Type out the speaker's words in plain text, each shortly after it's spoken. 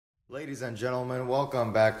Ladies and gentlemen,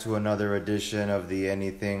 welcome back to another edition of the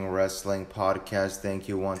Anything Wrestling Podcast. Thank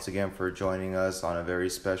you once again for joining us on a very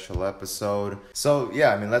special episode.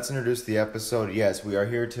 Let's introduce the episode. Yes, we are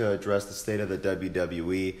here to address the state of the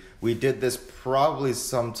WWE. We did this probably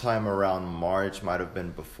sometime around March, might have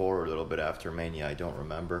been before or a little bit after Mania, I don't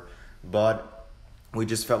remember. But we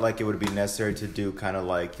just felt like it would be necessary to do kind of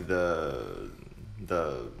like the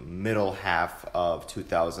middle half of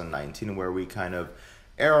 2019 where we kind of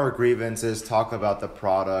air our grievances, talk about the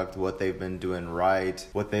product, what they've been doing right,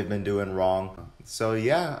 what they've been doing wrong. So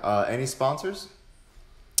any sponsors?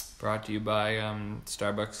 Brought to you by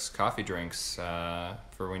Starbucks coffee drinks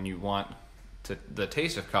for when you want the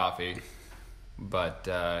taste of coffee, but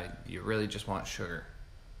you really just want sugar.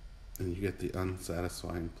 And you get the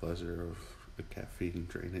unsatisfying pleasure of the caffeine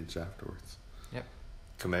drainage afterwards. Yep.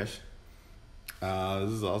 Kamish?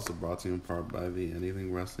 This is also brought to you in part by the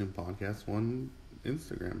Anything Wrestling Podcast 1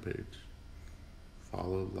 Instagram page.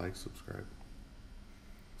 Follow, like, subscribe.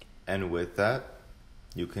 And with that,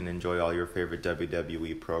 you can enjoy all your favorite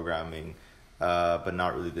WWE programming, but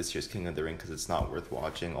not really this year's King of the Ring because it's not worth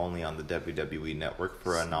watching. Only on the WWE Network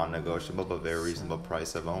for a non-negotiable but very reasonable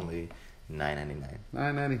price of only $9.99.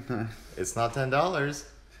 $9.99. It's not $10.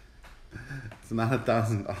 It's not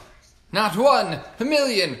 $1,000. Not $1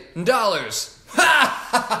 million.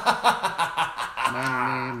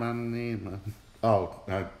 Money. Oh,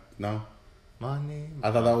 no. Money. I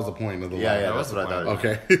thought that was the point of the line. Yeah, that's what I thought.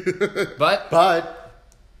 Okay. But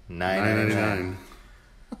 $9.99.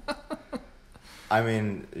 I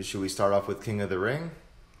mean, should we start off with King of the Ring?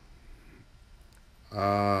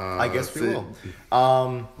 I guess we will.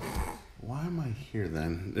 Why am I here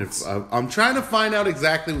then? If I'm trying to find out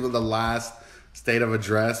exactly the last state of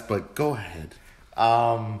address, but go ahead.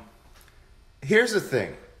 Here's the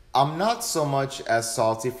thing. I'm not so much as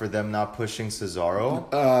salty for them not pushing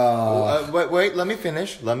Cesaro. Wait, let me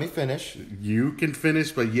finish. You can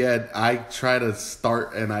finish, but yet I try to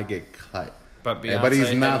start and I get cut. But Beyonce but he's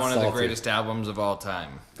had not one salty. of the greatest albums of all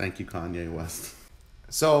time. Thank you, Kanye West.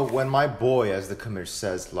 So when my boy, as the commish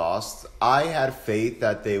says, lost, I had faith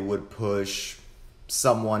that they would push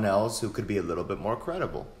someone else who could be a little bit more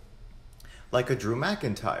credible. Like a Drew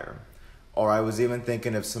McIntyre. Or I was even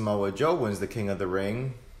thinking if Samoa Joe wins the King of the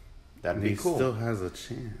Ring, that'd be cool. He still has a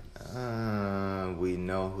chance. We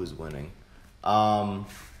know who's winning. What am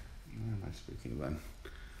I speaking then?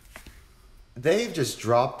 They've just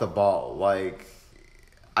dropped the ball.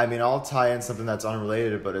 I'll tie in something that's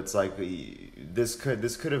unrelated, but it's like this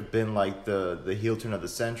could have been like the heel turn of the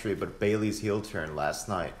century, but Bayley's heel turn last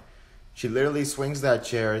night. She literally swings that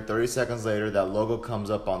chair. 30 seconds later, that logo comes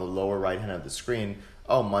up on the lower right hand of the screen.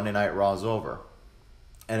 Oh, Monday Night Raw's over,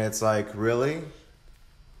 and it's like, really?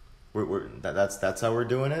 That's how we're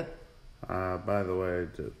doing it. By the way,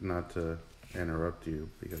 not to interrupt you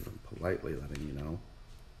because I'm politely letting you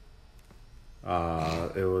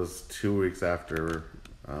know. It was 2 weeks after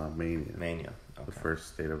Mania. Okay. The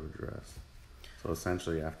first state of address. So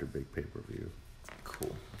essentially after big pay-per-view.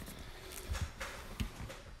 Cool.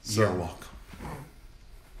 You're welcome.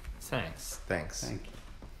 Thanks. Thanks. Thank you.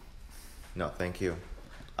 No, thank you.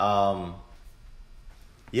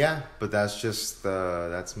 But that's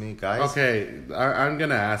me, guys. Okay, I'm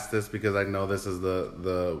gonna ask this because I know this is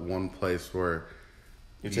the one place where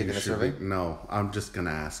You're taking a survey? No, I'm just gonna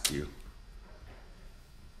ask you.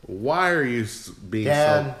 Why are you being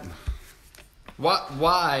Dan. so?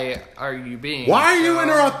 Why are you being? Why are you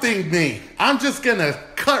interrupting me? I'm just gonna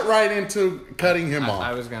cut right into cutting him off.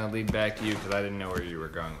 I was gonna lead back to you because I didn't know where you were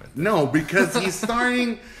going with it. No, because he's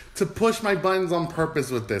starting to push my buttons on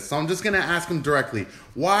purpose with this. So I'm just going to ask him directly.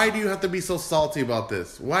 Why do you have to be so salty about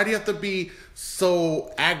this? Why do you have to be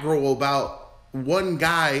so aggro about one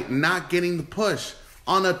guy not getting the push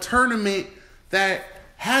on a tournament that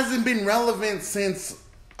hasn't been relevant since,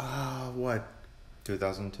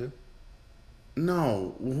 2002?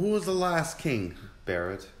 No. Who was the last king?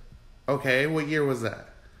 Barrett. Okay, what year was that?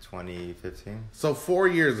 2015? So 4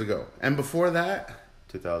 years ago. And before that?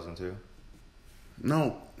 2002?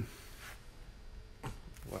 No.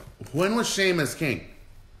 What? When was Sheamus king?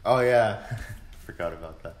 Oh, yeah. Forgot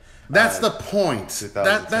about that. That's the point.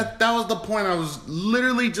 2010. That was the point I was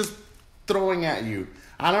literally just throwing at you.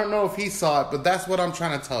 I don't know if he saw it, but that's what I'm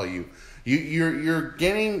trying to tell you. You're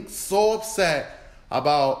getting so upset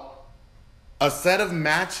about a set of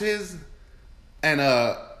matches and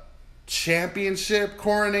a championship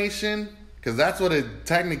coronation, because that's what it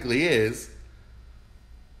technically is,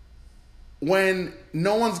 when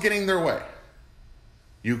no one's getting their way.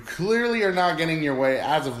 You clearly are not getting your way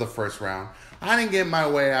as of the first round. I didn't get my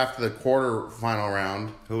way after the quarterfinal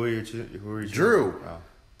round. Who are you? Drew. Oh.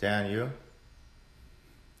 Dan, you?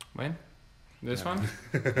 When? This one?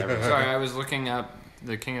 Never. Sorry, I was looking up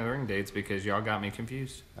the King of the Ring dates because y'all got me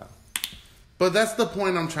confused. Oh. But that's the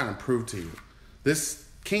point I'm trying to prove to you. This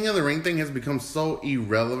King of the Ring thing has become so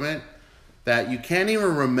irrelevant that you can't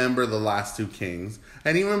even remember the last two kings.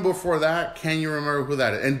 And even before that, can you remember who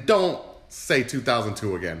that is? And don't say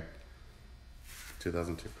 2002 again.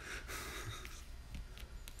 2002.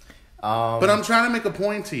 But I'm trying to make a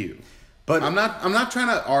point to you. But I'm not trying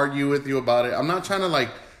to argue with you about it. I'm not trying to like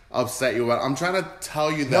upset you about it. I'm trying to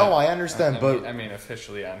tell you that. No, I understand, but I mean,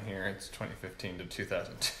 officially on here, it's 2015 to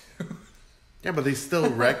 2002. Yeah, but they still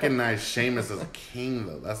recognize Sheamus as a king,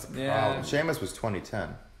 though. That's the problem. Sheamus was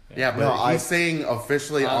 2010. Yeah, but No, he's saying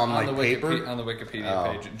officially on like the paper, on the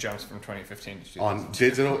Wikipedia page, it jumps from 2015 to 2002. on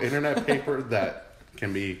digital internet paper that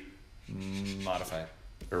can be Modified.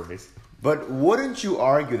 erased. But wouldn't you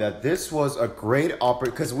argue that this was a great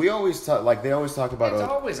opportunity? Because we always talk, like they always talk about. It's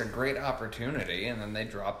always a great opportunity, and then they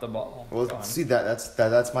drop the ball. Well, see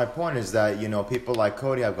that's my point is that people like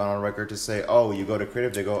Cody have gone on record to say, oh, you go to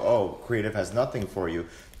creative, they go, oh, creative has nothing for you.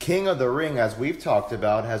 King of the Ring, as we've talked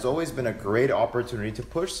about, has always been a great opportunity to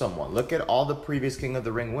push someone. Look at all the previous King of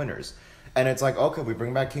the Ring winners, and it's like, okay, we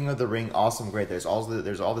bring back King of the Ring, awesome, great. There's all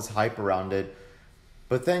this hype around it.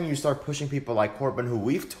 But then you start pushing people like Corbin, who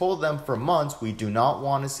we've told them for months we do not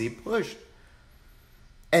want to see pushed.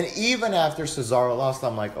 And even after Cesaro lost,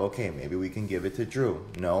 I'm like, okay, maybe we can give it to Drew.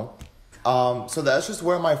 No. So that's just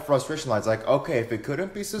where my frustration lies. Like, okay, if it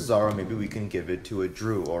couldn't be Cesaro, maybe we can give it to a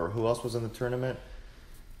Drew. Or who else was in the tournament?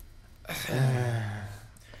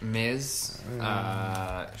 Miz.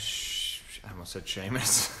 I almost said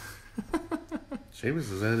Sheamus. Sheamus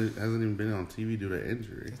hasn't even been on TV due to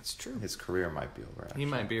injury. It's true. His career might be over. He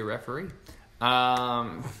might be a referee.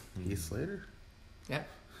 Heath Slater? Yeah,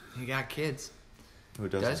 he got kids. Who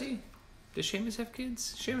doesn't? Does he? Does Sheamus have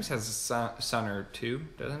kids? Sheamus has a son or two,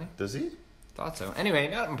 doesn't he? Does he? Thought so. Anyway,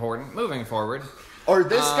 not important. Moving forward. Or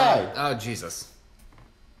this guy, Oh, Jesus.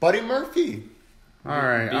 Buddy Murphy. All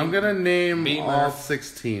right, I'm going to name B. all Murph.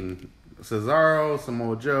 16. Cesaro,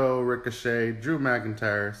 Samoa Joe, Ricochet, Drew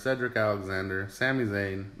McIntyre, Cedric Alexander, Sami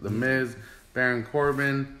Zayn, The Miz, Baron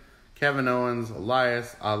Corbin, Kevin Owens,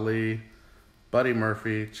 Elias, Ali, Buddy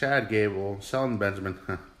Murphy, Chad Gable, Shelton Benjamin,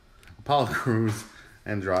 Apollo Crews,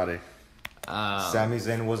 Andrade. Sami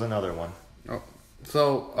Zayn was another one. Oh,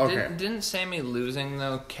 so, okay. Didn't Sammy losing,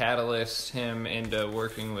 though, catalyst him into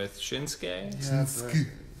working with Shinsuke?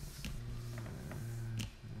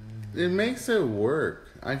 It makes it work.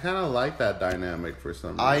 I kind of like that dynamic for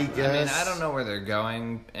some reason. I guess. I mean, I don't know where they're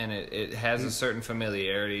going, and it has a certain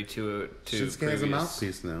familiarity to Shinsuke previous. has a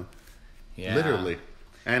mouthpiece now. Yeah. Literally.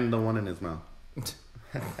 And the one in his mouth.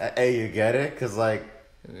 Hey, you get it? Because, like...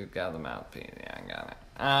 We've got the mouthpiece. Yeah, I got it.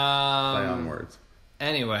 Play on words.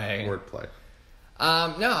 Anyway. Wordplay.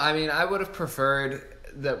 No, I mean, I would have preferred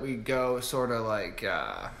that we go sort of like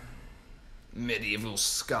medieval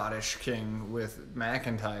Scottish king with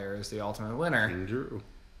McIntyre as the ultimate winner. King Drew.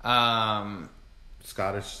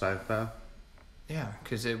 Scottish psychopath. Yeah,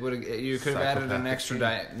 because you could have added an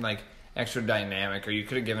extra dynamic, or you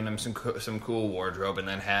could have given him some cool wardrobe, and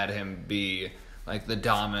then had him be like the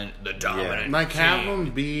dominant. Like king. have him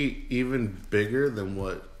be even bigger than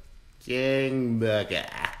what King Becca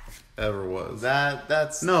ever was.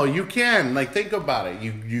 That's... No, you can. Like, think about it.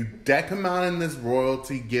 You deck him out in this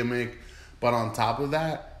royalty gimmick, but on top of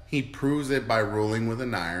that, he proves it by ruling with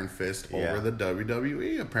an iron fist over the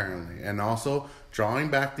WWE, apparently. And also drawing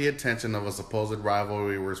back the attention of a supposed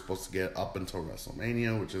rivalry we're supposed to get up until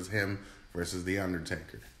WrestleMania, which is him versus The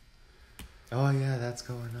Undertaker. Oh, yeah, that's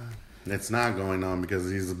going on. It's not going on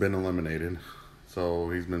because he's been eliminated. So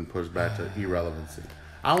he's been pushed back to irrelevancy.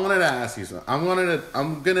 I wanted to ask you something.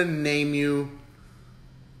 I'm gonna name you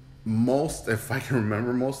most, if I can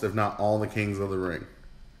remember most, if not all, the Kings of the Ring,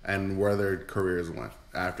 and where their careers went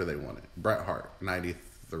after they won it. Bret Hart,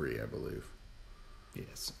 93, I believe.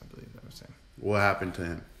 Yes, I believe that was him. What happened to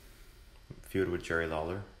him? Feud with Jerry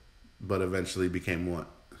Lawler. But eventually became what?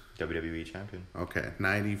 WWE champion. Okay,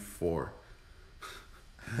 94.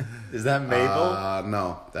 Is that Mabel?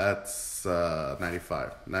 No, that's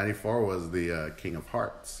 95. 94 was the King of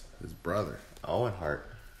Hearts, his brother. Owen Hart.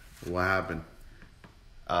 What happened?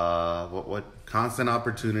 What? Constant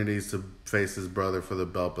opportunities to face his brother for the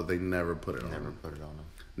belt, but they never put it on Never him. put it on him.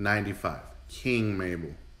 95. King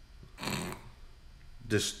Mabel.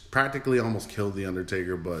 Just practically almost killed The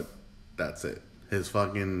Undertaker, but that's it. His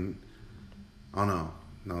fucking... Oh, no.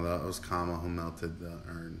 No, that was Kama who melted the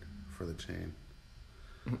urn for the chain.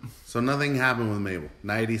 So nothing happened with Mabel.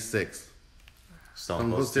 96.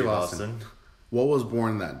 Stone Cold Steve Austin. What was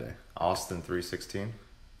born that day? Austin 316.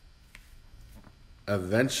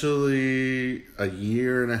 eventually, a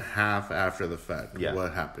year and a half after the fact, Yeah.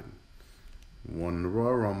 what happened? Won the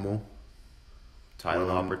Royal Rumble, Title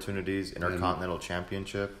Well, opportunities, Intercontinental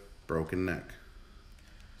Championship. broken neck.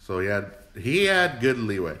 So he had good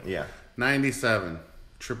leeway. Yeah. 97,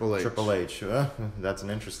 Triple H. Triple H. That's an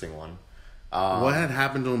interesting one. What had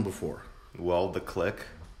happened to him before? Well, the Click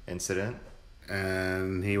incident.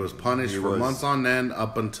 And he was punished He for was- months on end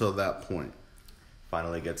up until that point.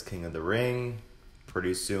 Finally gets King of the Ring.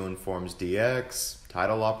 Pretty soon forms DX.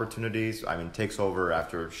 Title opportunities. I mean, takes over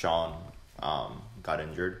after Shawn got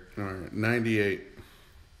injured. All right, 98.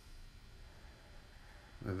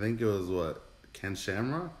 I think it was what? Ken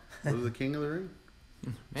Shamrock was the King of the Ring?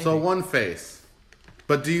 Maybe. So one face.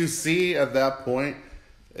 But do you see at that point,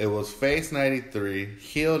 it was face 93,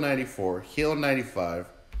 heel 94, heel 95,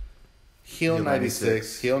 heel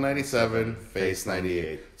 96, heel 97, face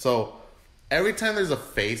 98. So every time there's a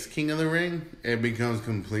face King of the Ring, it becomes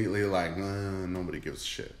completely like, nobody gives a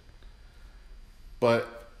shit.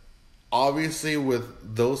 But obviously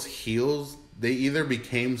with those heels, they either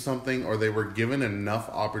became something or they were given enough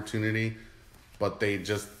opportunity, but they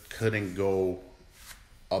just couldn't go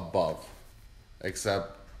above,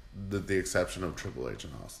 except the exception of Triple H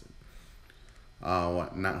and Austin.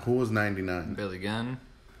 Who was 99? Billy Gunn.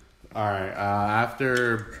 All right,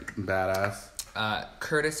 after Badass.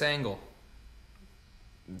 Curtis Angle.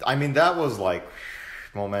 I mean, that was like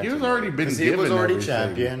momentum. He was already been 'Cause given he was already everything.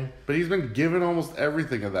 champion, But he's been given almost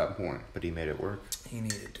everything at that point. but he made it work. He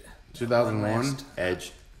needed 2001?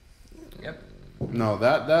 Edge. Yep. No,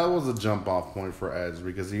 that was a jump off point for Edge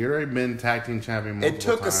because he had already been tag team champion multiple It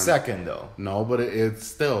took times. a second though. No, but it's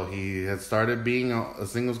still, he had started being a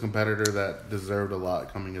singles competitor that deserved a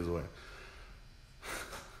lot coming his way.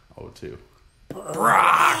 02.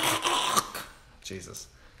 Jesus.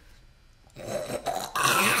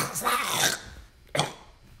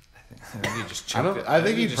 I think he just I don't- choked. I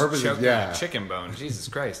think he just purposely- choked on yeah. a chicken bone. Jesus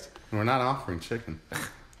Christ. We're not offering chicken.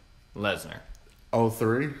 Lesnar.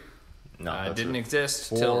 03? No, It that's didn't it. exist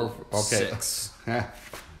Four- till okay. 6.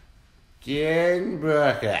 King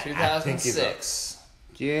Booker. 2006.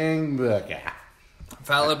 King Booker.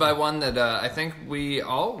 Followed by one that I think we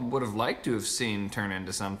all would have liked to have seen turn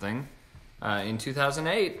into something. In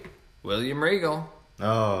 2008, William Regal.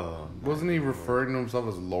 Oh, Wasn't he referring to himself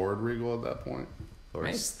as Lord Regal at that point? or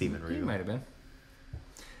Maybe. Steven He Regal. might have been.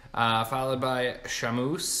 Followed by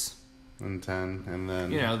Shamus. And 10, and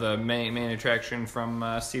then... You know, the main attraction from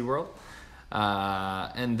SeaWorld.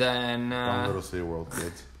 And then Don't go to SeaWorld,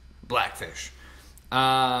 kids. Blackfish.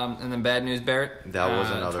 And then Bad News Barrett. That was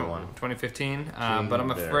another one. 2015. King But I'm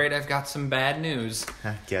Barrett. afraid I've got some bad news.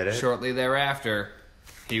 Get it? Shortly thereafter,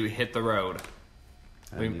 he hit the road.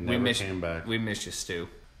 And he never came back. We miss you, Stu.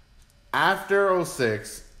 After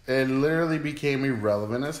 06, it literally became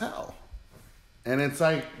irrelevant as hell. And it's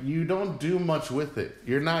like, you don't do much with it.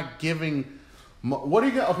 You're not giving... What are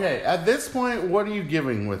you... Okay, at this point, what are you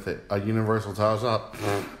giving with it? A universal title shot?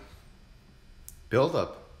 Build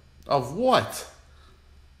up. Of what?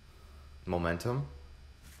 Momentum.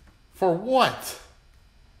 For what?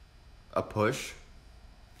 A push.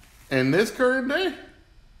 In this current day?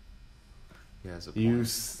 Yeah, as a You...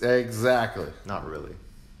 point. Exactly. Not really.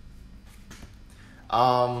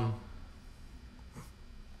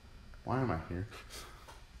 Why am I here?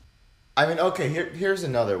 I mean, okay. Here's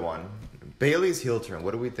another one. Bailey's heel turn.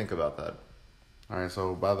 What do we think about that? Alright,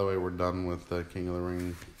 so by the way, we're done with the King of the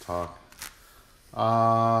Ring talk.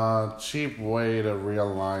 Cheap way to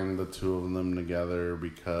realign the two of them together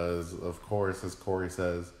because, of course, as Corey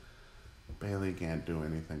says, Bailey can't do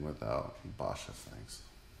anything without Bosch's things.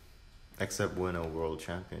 Except win a world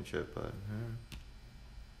championship, but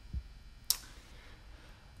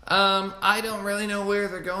I don't really know where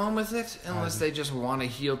they're going with it, unless they just want a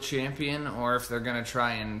heel champion, or if they're gonna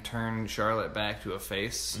try and turn Charlotte back to a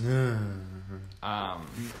face. I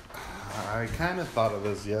kind of thought of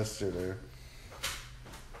this yesterday.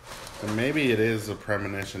 And maybe it is a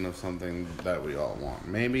premonition of something that we all want.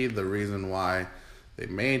 Maybe the reason why they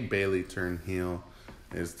made Bailey turn heel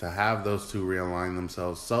is to have those two realign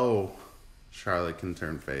themselves so Charlotte can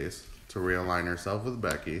turn face, to realign herself with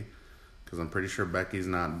Becky, because I'm pretty sure Becky's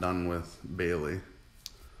not done with Bailey.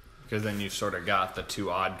 Because then you've sort of got the two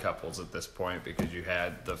odd couples at this point, because you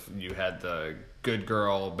had the good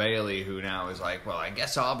girl Bailey, who now is like, well, I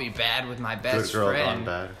guess I'll be bad with my best good girl friend.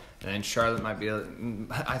 gone bad. And then Charlotte might be.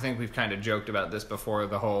 I think we've kind of joked about this before.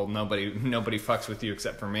 The whole nobody fucks with you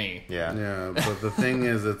except for me. Yeah. Yeah, but the thing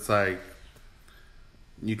is, it's like,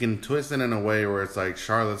 you can twist it in a way where it's like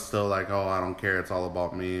Charlotte's still like, oh, I don't care, it's all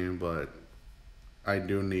about me, but I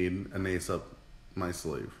do need an ace up my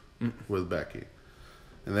sleeve with Becky.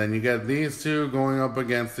 And then you get these two going up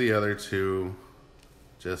against the other two,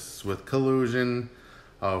 just with collusion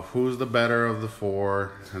of who's the better of the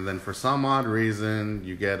four. And then for some odd reason,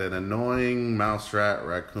 you get an annoying mouserat,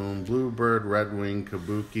 raccoon, bluebird, redwing,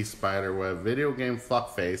 kabuki, spiderweb, video game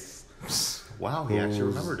fuckface. Wow, he actually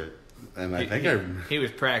remembered it. And He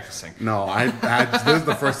was practicing. No, this is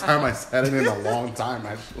the first time I said it in a long time,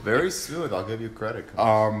 actually. Very smooth. I'll give you credit.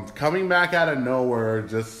 Coming back out of nowhere,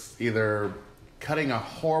 just either cutting a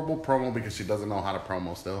horrible promo because she doesn't know how to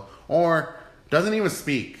promo still, or doesn't even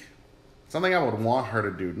speak. Something I would want her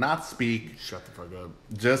to do. Not speak. Shut the fuck up.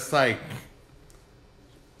 Just like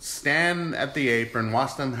stand at the apron,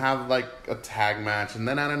 watch them have like a tag match, and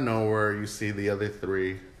then out of nowhere you see the other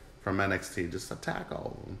three from NXT just attack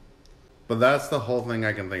all of them. But that's the whole thing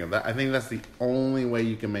I can think of. I think that's the only way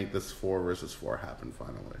you can make this 4 versus 4 happen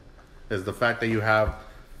finally. Is the fact that you have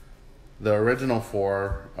the original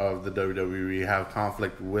 4 of the WWE have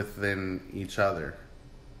conflict within each other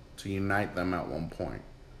to unite them at one point.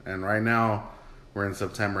 And right now, we're in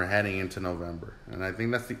September heading into November. And I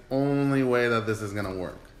think that's the only way that this is going to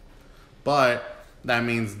work. But that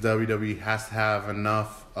means WWE has to have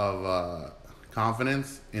enough of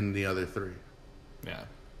confidence in the other 3. Yeah.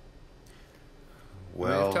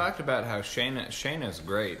 Well, we've talked about how Shayna's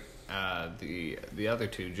great. The other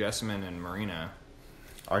two, Jessamine and Marina,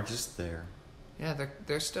 are just there. Yeah,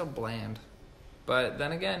 they're still bland. But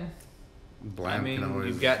then again, Bland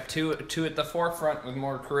you've got two at the forefront with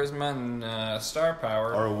more charisma and star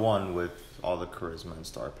power. Or one with all the charisma and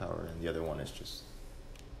star power, and the other one is just...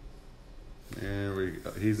 There we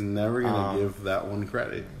go. He's never going to give that one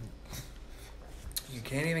credit. You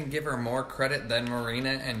can't even give her more credit than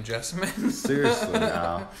Marina and Jessamine? Seriously.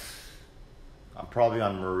 No. I'm probably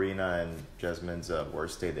on Marina and Jasmine's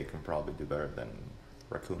worst day. They can probably do better than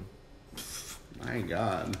Raccoon. My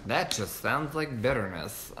God. That just sounds like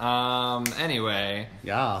bitterness. Anyway.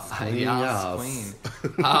 Yes, queen, yes. Queen.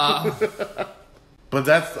 But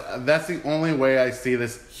that's the only way I see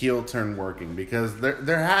this heel turn working, because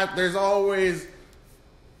there's always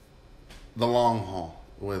the long haul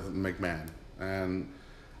with McMahon, and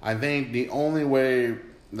I think the only way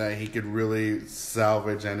that he could really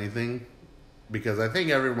salvage anything, because I think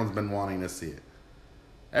everyone's been wanting to see it.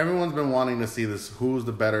 Everyone's been wanting to see this who's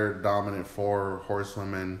the better dominant 4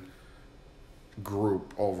 horsewomen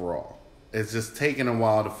group overall. It's just taken a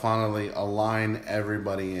while to finally align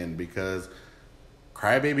everybody in, because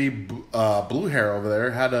Crybaby Blue Hair over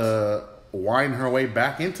there had to wind her way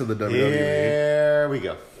back into the WWE. There we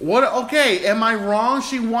go. What? Okay, am I wrong?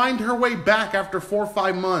 She whined her way back after 4 or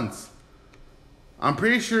 5 months. I'm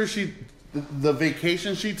pretty sure the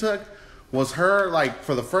vacation she took was her, like,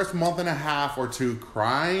 for the first month and a half or 2,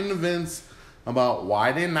 crying to Vince about,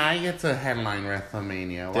 why didn't I get to headline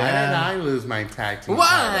WrestleMania? Why did I lose my tag team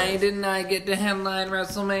titles? Didn't I get to headline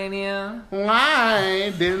WrestleMania?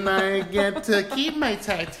 Why didn't I get to keep my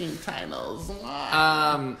tag team titles?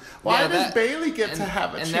 Why? Why does Bayley get to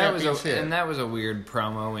have a championship? That was a weird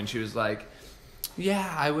promo when she was like,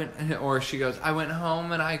 yeah, I went, or she goes, I went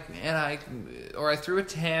home and I threw a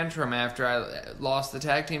tantrum after I lost the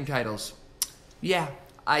tag team titles. Yeah,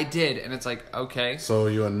 I did. And it's like, okay. So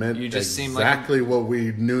you admit you just exactly what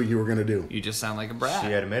we knew you were going to do. You just sound like a brat.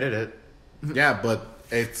 She admitted it. Yeah, but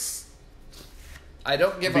it's I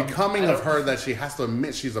don't give becoming of her that she has to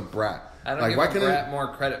admit she's a brat. I don't give a brat more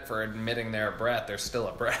credit for admitting they're a brat. They're still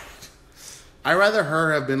a brat. I'd rather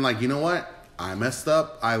her have been like, you know what? I messed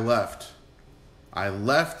up. I left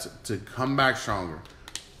to come back stronger.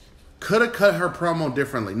 Could have cut her promo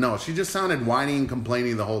differently. No, she just sounded whiny and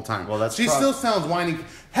complaining the whole time. Well, she still sounds whiny.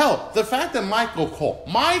 Hell, the fact that Michael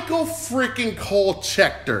freaking Cole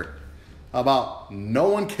checked her about no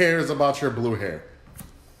one cares about your blue hair.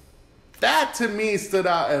 That to me stood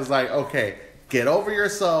out as like, okay, get over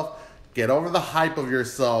yourself, get over the hype of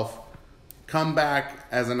yourself, come back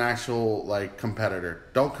as an actual like competitor.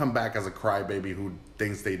 Don't come back as a crybaby who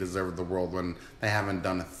thinks they deserve the world when they haven't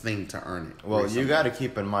done a thing to earn it. Well, recently. You got to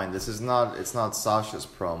keep in mind, it's not Sasha's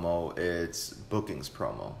promo, it's Booking's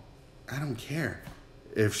promo. I don't care.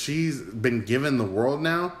 If she's been given the world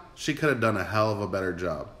now, she could have done a hell of a better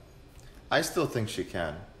job. I still think she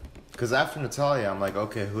can. Because after Natalya, I'm like,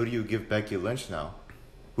 okay, who do you give Becky Lynch now?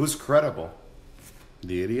 Who's credible?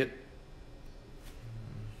 The idiot?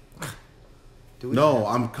 No,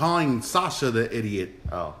 I'm calling Sasha the idiot.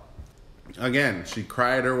 Oh. Again, she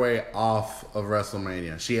cried her way off of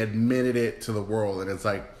WrestleMania. She admitted it to the world, and it's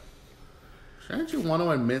like, shouldn't you want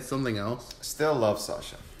to admit something else? Still love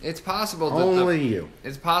Sasha. It's possible that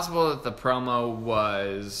It's possible that the promo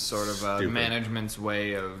was sort of a management's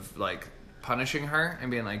way of like punishing her and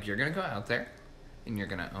being like, you're gonna go out there and you're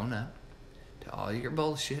gonna own up to all your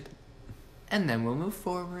bullshit, and then we'll move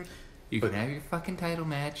forward. You can have your fucking title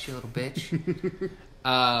match, you little bitch.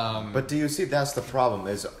 But do you see that's the problem,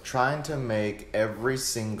 is trying to make every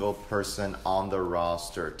single person on the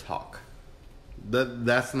roster talk.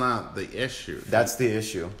 That's not the issue. That's the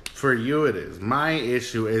issue. For you it is. My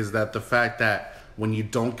issue is that the fact that when you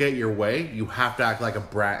don't get your way, you have to act like a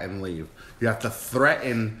brat and leave. You have to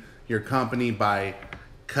threaten your company by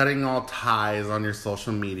cutting all ties on your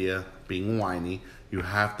social media, being whiny. You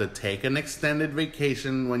have to take an extended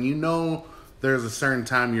vacation when you know there's a certain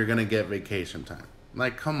time you're going to get vacation time.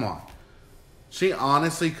 Like, come on. She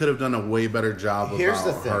honestly could have done a way better job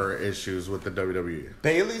about her issues with the WWE.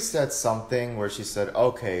 Bayley said something where she said,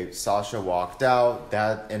 okay, Sasha walked out.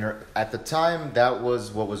 At the time, that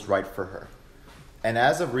was what was right for her. And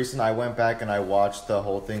as of recent, I went back and I watched the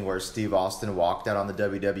whole thing where Steve Austin walked out on the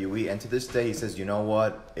WWE. And to this day, he says, you know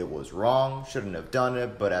what? It was wrong. Shouldn't have done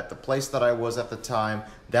it. But at the place that I was at the time,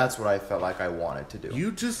 that's what I felt like I wanted to do.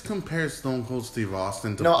 You just compare Stone Cold Steve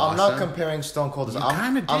Austin to No, Pasha. I'm not comparing Stone Cold.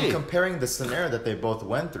 I'm comparing the scenario that they both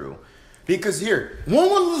went through. Because here... One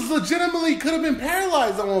was legitimately could have been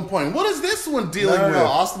paralyzed at one point. What is this one dealing with? No,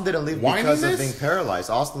 Austin didn't leave because of being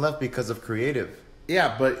paralyzed. Austin left because of creative.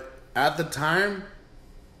 Yeah, but at the time,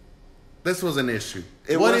 this was an issue.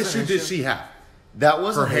 What issue did she have? That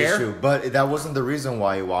wasn't an issue, but that wasn't the reason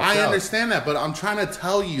why he walked out. I understand that, but I'm trying to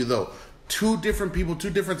tell you, though, two different people,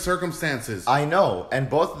 two different circumstances. I know, and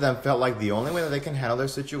both of them felt like the only way that they can handle their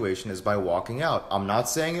situation is by walking out. I'm not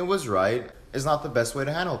saying it was right. It's not the best way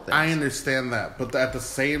to handle things. I understand that, but at the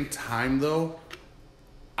same time, though,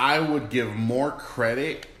 I would give more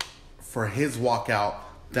credit for his walkout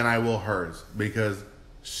than I will hers, because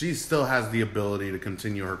she still has the ability to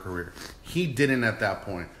continue her career. He didn't at that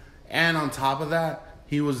point. And on top of that,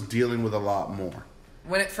 he was dealing with a lot more.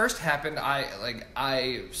 When it first happened,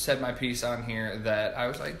 I said my piece on here that I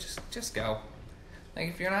was like, just go. Like,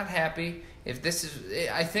 if you're not happy, if this is...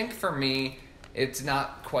 I think for me, it's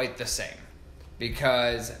not quite the same.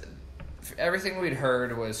 Because everything we'd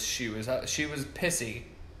heard was she was pissy.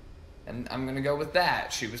 And I'm going to go with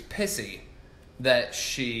that. She was pissy that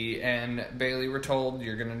she and Bayley were told,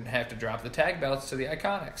 you're going to have to drop the tag belts to the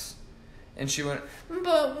Iconics. And she went,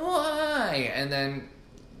 but why? And then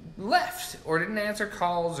left, or didn't answer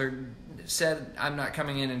calls, or said, I'm not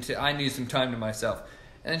coming in until I need some time to myself.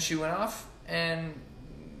 And then she went off and,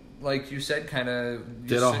 like you said, kind of...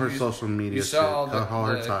 Did all her social media shit, all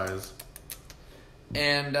her ties.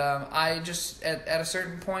 And I just, at a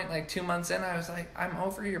certain point, like 2 months in, I was like, I'm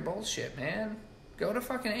over your bullshit, man. Go to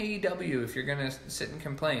fucking AEW if you're going to sit and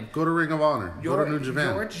complain. Go to Ring of Honor. Go to New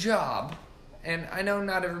Japan. Your job, and I know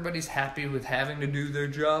not everybody's happy with having to do their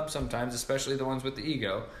job sometimes, especially the ones with the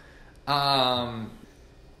ego.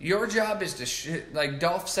 Your job is to like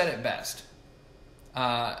Dolph said it best.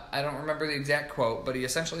 I don't remember the exact quote, but he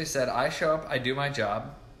essentially said, I show up, I do my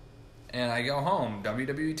job, and I go home.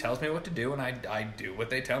 WWE tells me what to do, and I do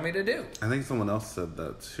what they tell me to do. I think someone else said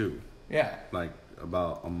that too. Yeah. Like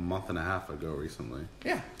about a month and a half ago recently.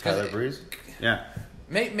 Yeah. Tyler Breeze? Yeah.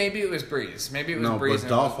 Maybe it was Breeze. Maybe it was Breeze. No,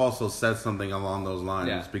 but Dolph also said something along those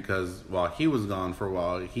lines because while he was gone for a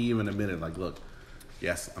while, he even admitted, like, look,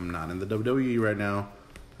 yes, I'm not in the WWE right now.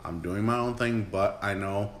 I'm doing my own thing, but I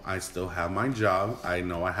know I still have my job. I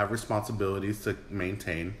know I have responsibilities to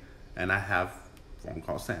maintain, and I have phone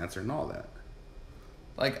calls to answer and all that.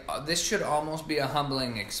 Like, this should almost be a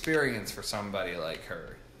humbling experience for somebody like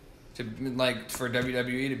her. To, like, for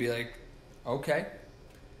WWE to be like, okay,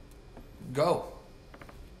 go.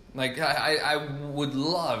 Like, I would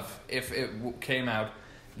love if it came out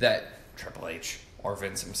that Triple H or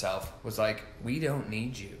Vince himself was like, we don't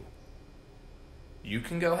need you. You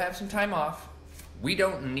can go have some time off. We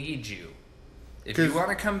don't need you. If you want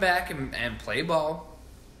to come back and play ball,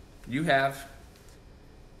 you have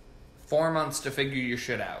 4 months to figure your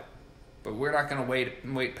shit out. But we're not going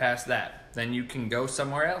to wait past that. Then you can go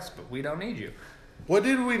somewhere else, but we don't need you. What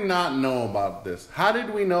did we not know about this? How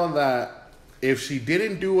did we know that if she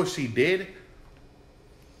didn't do what she did,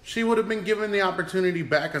 she would have been given the opportunity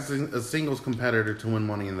back as a singles competitor to win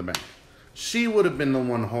Money in the Bank? She would have been the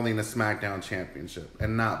one holding the SmackDown Championship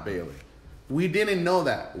and not Bayley. We didn't know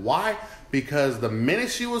that. Why? Because the minute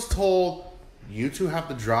she was told, you two have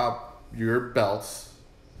to drop your belts,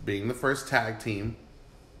 being the first tag team,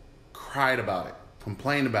 cried about it,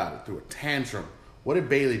 complained about it, threw a tantrum. What did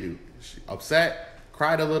Bayley do? She upset,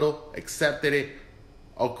 cried a little, accepted it.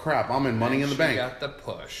 Oh crap, I'm in Money in the Bank. She got the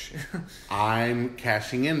push. I'm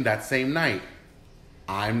cashing in that same night.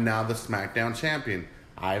 I'm now the SmackDown champion.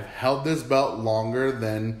 I've held this belt longer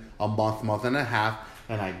than a month and a half,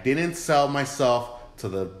 and I didn't sell myself to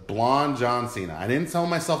the blonde John Cena. I didn't sell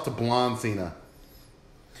myself to blonde Cena.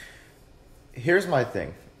 Here's my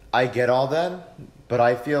thing. I get all that, but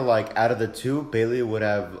I feel like out of the two, Bailey would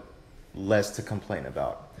have less to complain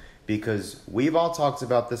about. Because we've all talked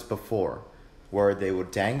about this before, where they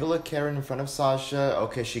would dangle a carrot in front of Sasha.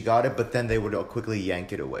 Okay, she got it, but then they would quickly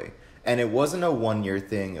yank it away. And it wasn't a 1 year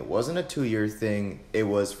thing. It wasn't a 2 year thing. It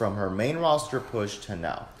was from her main roster push to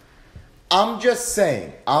now. I'm just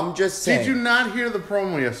saying. Did you not hear the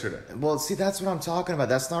promo yesterday? Well, see, that's what I'm talking about.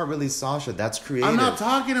 That's not really Sasha. That's creative. I'm not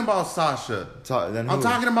talking about Sasha. I'm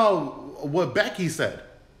talking about what Becky said.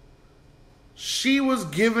 She was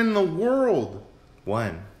given the world.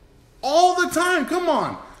 When? All the time. Come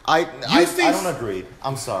on. I don't agree.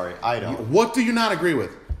 I'm sorry. I don't. What do you not agree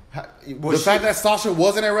with? The fact that Sasha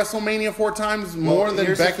wasn't at WrestleMania 4 times more than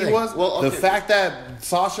Becky was? Well, okay. The fact that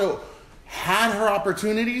Sasha had her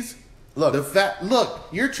opportunities? Look,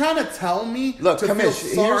 you're trying to tell me to feel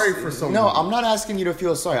sorry for someone. No, I'm not asking you to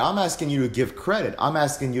feel sorry. I'm asking you to give credit. I'm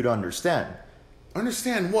asking you to understand.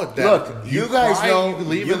 Understand what? Look, you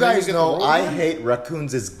guys know I hate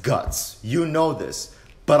Raccoons' guts. You know this.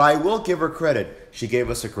 But I will give her credit. She gave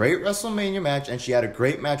us a great WrestleMania match, and she had a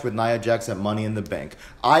great match with Nia Jax at Money in the Bank.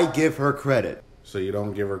 I give her credit. So you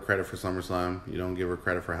don't give her credit for SummerSlam? You don't give her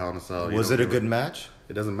credit for Hell in a Cell? Was it a good match?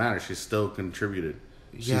 It doesn't matter. She still contributed.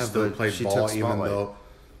 She Yeah, still but played she ball took even spotlight. though...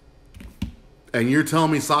 And you're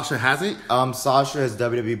telling me Sasha hasn't? Sasha is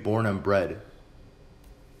WWE born and bred.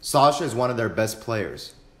 Sasha is one of their best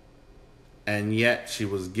players. And yet she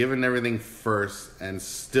was given everything first and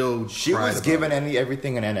still She was given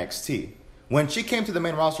everything in NXT. When she came to the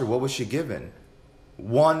main roster, what was she given?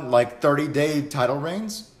 30-day title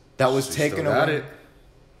reigns? That was taken away.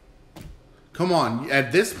 It. Come on,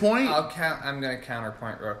 at this point... I'm going to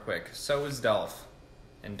counterpoint real quick. So is Dolph.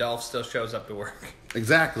 And Dolph still shows up to work.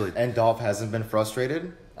 Exactly. And Dolph hasn't been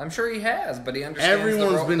frustrated? I'm sure he has, but he understands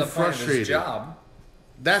Everyone's been the frustrated. point of his job.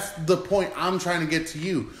 That's the point I'm trying to get to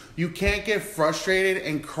you. You can't get frustrated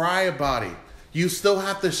and cry about it. You still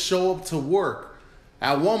have to show up to work.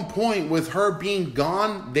 At one point, with her being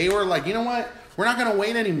gone, they were like, you know what? We're not going to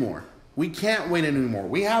wait anymore. We can't wait anymore.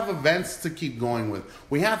 We have events to keep going with.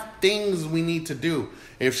 We have things we need to do.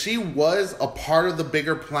 If she was a part of the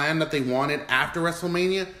bigger plan that they wanted after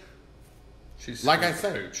WrestleMania, She's like I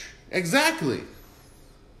said, pooch. Exactly.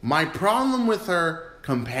 My problem with her,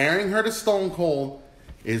 comparing her to Stone Cold,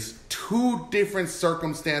 is two different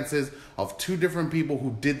circumstances of two different people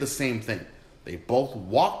who did the same thing. They both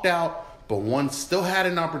walked out, but one still had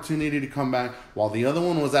an opportunity to come back, while the other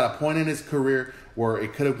one was at a point in his career where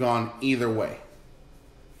it could have gone either way.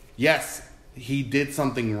 Yes, he did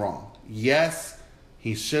something wrong. Yes,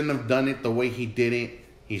 he shouldn't have done it the way he did it.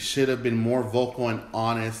 He should have been more vocal and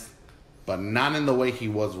honest, but not in the way he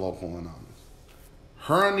was vocal and honest.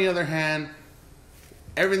 Her, on the other hand,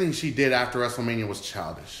 everything she did after WrestleMania was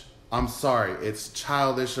childish. I'm sorry, it's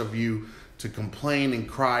childish of you to complain and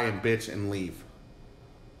cry and bitch and leave.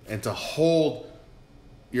 And to hold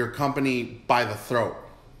your company by the throat.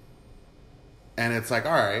 And it's like,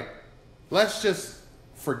 all right, let's just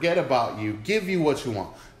forget about you. Give you what you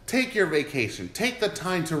want. Take your vacation. Take the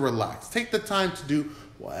time to relax. Take the time to do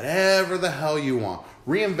whatever the hell you want.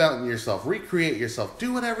 Reinvent yourself. Recreate yourself.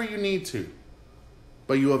 Do whatever you need to.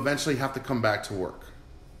 But you eventually have to come back to work.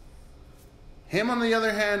 Him, on the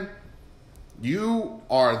other hand, you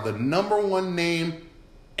are the number one name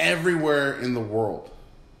everywhere in the world.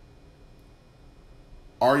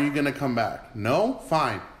 Are you going to come back? No?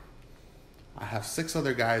 Fine. I have 6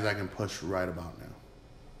 other guys I can push right about now.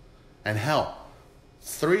 And hell,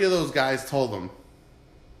 3 of those guys told them,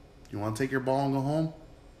 you want to take your ball and go home?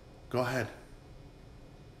 Go ahead.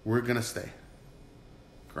 We're going to stay.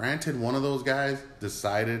 Granted, one of those guys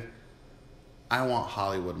decided, I want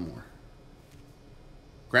Hollywood more.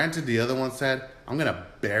 Granted, the other one said, I'm going to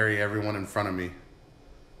bury everyone in front of me.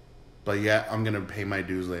 But yet, I'm going to pay my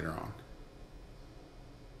dues later on.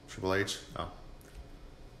 Triple H? Oh.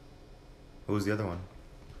 Who was the other one?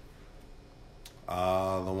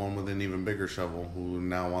 The one with an even bigger shovel who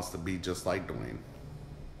now wants to be just like Dwayne.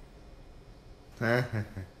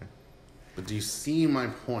 But do you see my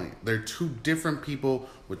point? They're 2 different people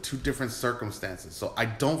with 2 different circumstances. So I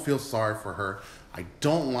don't feel sorry for her. I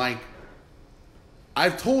don't like...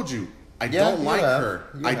 I've told you, I don't like her.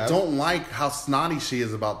 I don't like how snotty she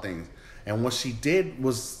is about things. And what she did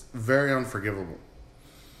was very unforgivable.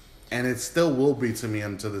 And it still will be to me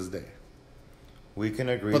until this day. We can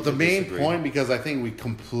agree. But the main point, because I think we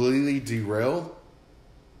completely derailed,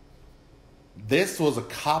 this was a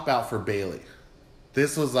cop-out for Bayley.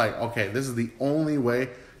 This was like, okay, this is the only way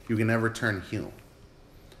you can ever turn heel.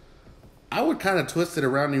 I would kind of twist it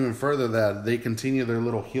around even further that they continue their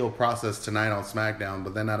little heel process tonight on SmackDown,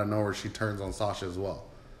 but then out of nowhere she turns on Sasha as well.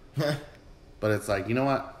 But it's like, you know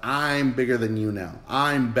what? I'm bigger than you now.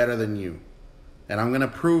 I'm better than you. And I'm going to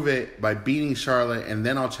prove it by beating Charlotte, and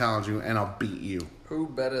then I'll challenge you, and I'll beat you. Who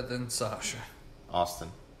better than Sasha? Austin.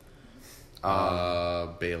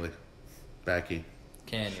 Bailey. Becky.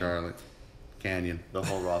 Canyon. Charlotte. Canyon. The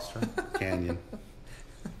whole roster. Canyon.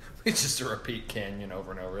 It's just a repeat Canyon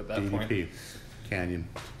over and over at that DDP. point. Canyon.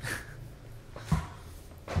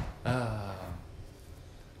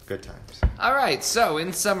 Good times. All right, so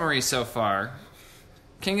in summary so far,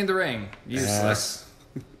 King of the Ring, useless.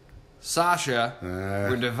 Sasha,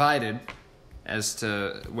 we're divided as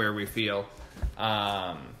to where we feel.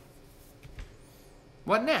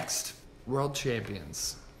 What next? World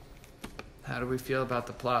champions. How do we feel about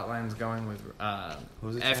the plot lines going with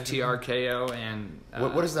Who's it FTRKO and...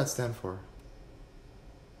 What does that stand for?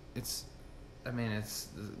 It's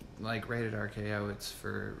like rated RKO. It's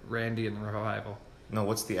for Randy and the Revival. No,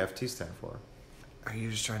 what's the FT stand for? Are you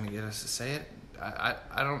just trying to get us to say it? I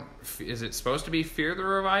don't... Is it supposed to be Fear the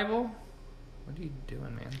Revival? What are you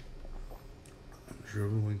doing, man? I'm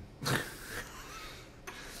drooling.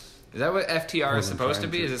 Is that what FTR is supposed to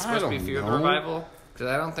be? Is it supposed to be Fear the Revival? Because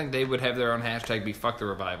I don't think they would have their own hashtag be Fuck the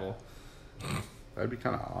Revival. That'd be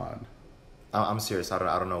kind of odd. I'm serious. I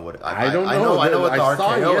don't know what... I don't know. I know what the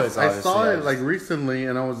RKO is, I saw it obviously. like recently,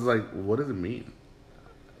 and I was like, what does it mean?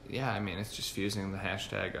 Yeah, I mean, it's just fusing the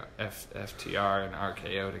hashtag FTR and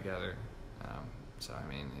RKO together. So, I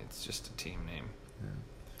mean, it's just a team name.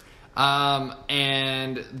 Yeah.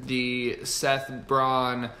 And the Seth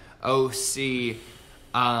Braun OC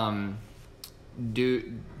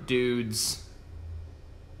dudes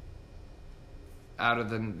out of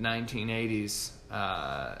the 1980s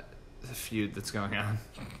the feud that's going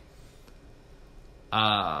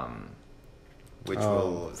on. Which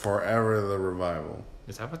will... Forever the Revival.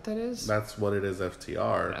 Is that what that is? That's what it is,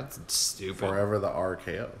 FTR. That's stupid. Forever the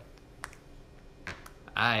RKO.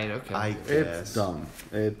 Okay. I guess. It's dumb.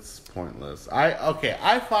 It's pointless.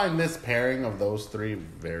 I find this pairing of those three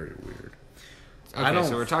very weird. Okay,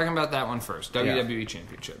 so we're talking about that one first. WWE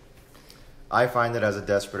Championship. I find it as a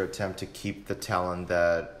desperate attempt to keep the talent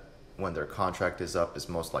that, when their contract is up, is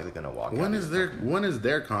most likely going to walk out. When is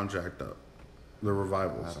their contract up? The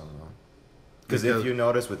Revivals. I don't know. Because if you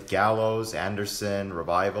notice with Gallows, Anderson,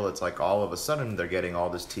 Revival, it's like all of a sudden they're getting all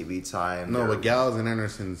this TV time. No, but Gallows and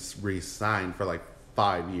Anderson re-signed for like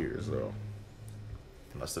 5 years, though.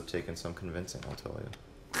 Must have taken some convincing, I'll tell you.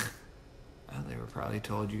 Well, they were probably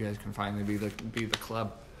told you guys can finally be the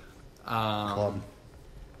club. Club.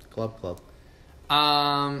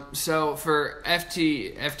 So for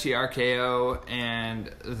FTRKO and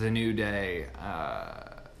the New Day,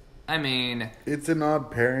 I mean, it's an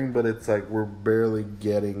odd pairing, but it's like we're barely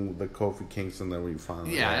getting the Kofi Kingston that we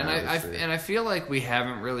finally. Yeah, and I feel like we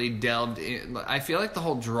haven't really delved in. I feel like the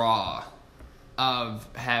whole draw of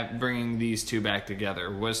bringing these two back together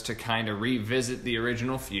was to kind of revisit the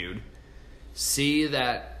original feud, see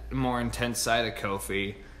that more intense side of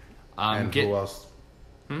Kofi, and who else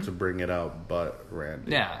to bring it out but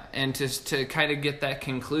Randy? Yeah, and to kind of get that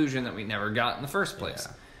conclusion that we never got in the first place.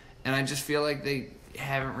 Yeah. And I just feel like they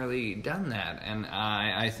haven't really done that, and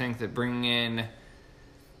I think that bringing in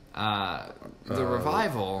the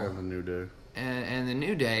Revival and the New Day and the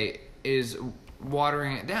New Day is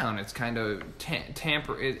watering it down. It's kind of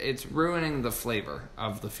it's ruining the flavor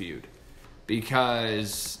of the feud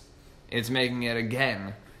because it's making it,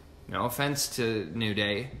 again, no offense to New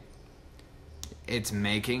Day, it's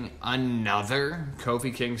making another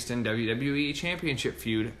Kofi Kingston WWE Championship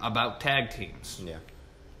feud about tag teams. Yeah.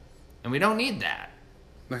 And we don't need that.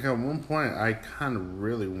 Like, at one point, I kind of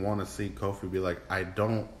really want to see Kofi be like, I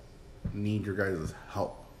don't need your guys'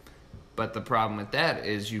 help. But the problem with that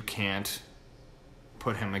is you can't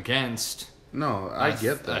put him against I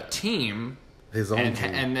get that. A team, his own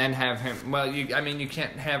team, and then have him. Well, you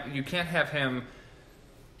can't have him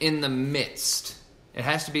in the midst. It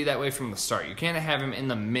has to be that way from the start. You can't have him in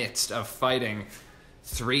the midst of fighting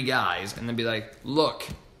three guys and then be like, look,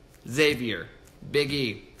 Xavier, Big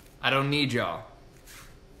E, I don't need y'all.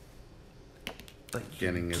 But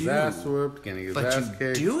getting his ass whooped, getting his ass kicked.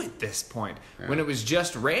 But you do at this point. Yeah. When it was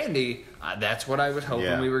just Randy, that's what I was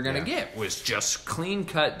hoping we were going to get, was just clean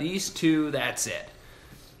cut these two, that's it.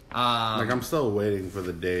 I'm still waiting for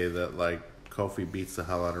the day that, like, Kofi beats the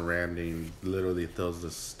hell out of Randy and literally throws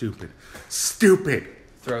the stupid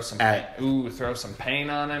throw some pain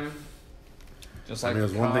on him. Just like it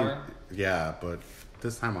was the one collar. thing, yeah, but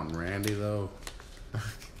this time on Randy though.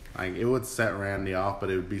 Like, it would set Randy off, but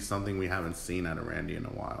it would be something we haven't seen out of Randy in a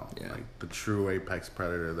while. Yeah. Like, the true apex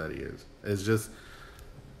predator that he is. It's just...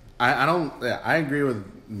 I agree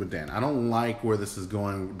with Dan. I don't like where this is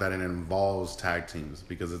going, that it involves tag teams.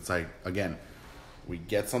 Because it's like, again, we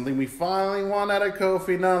get something we finally want out of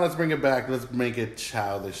Kofi. No, let's bring it back. Let's make it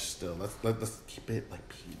childish still. Let's keep it, like,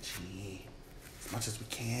 PG. As much as we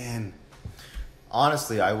can.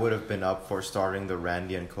 Honestly, I would have been up for starting the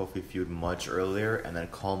Randy and Kofi feud much earlier and then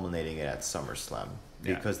culminating it at SummerSlam.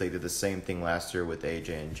 Yeah. Because they did the same thing last year with AJ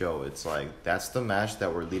and Joe. It's like, that's the match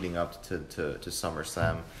that we're leading up to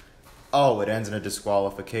SummerSlam. Oh, it ends in a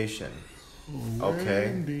disqualification.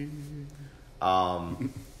 Okay.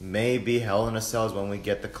 Maybe Hell in a Cell is when we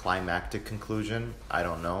get the climactic conclusion. I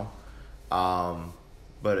don't know.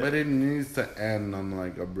 But it needs to end on,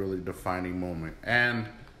 like, a really defining moment. And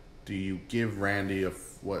do you give Randy a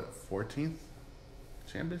 14th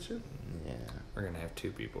championship? Yeah. We're gonna have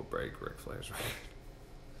 2 people break Ric Flair's record.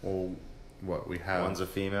 Well, what we have... One's a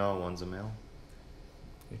female, one's a male.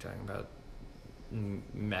 You talking about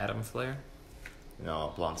Madam Flair?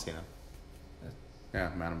 No, Blonde Cena.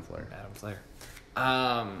 Yeah, Madam Flair. Madam Flair.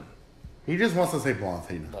 He just wants to say Blonde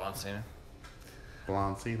Cena. Blonde Cena.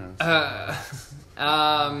 Blonde Cena.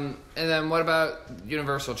 And then what about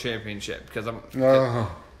Universal Championship? Because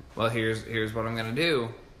well, here's what I'm gonna do.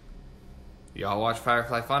 Y'all watch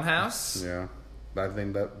Firefly Funhouse? Yeah. I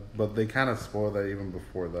think that... But they kind of spoiled that even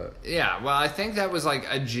before that. Yeah, well, I think that was like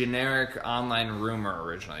a generic online rumor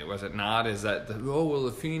originally, was it not? Is that,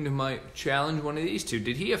 the Fiend might challenge one of these two.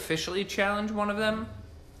 Did he officially challenge one of them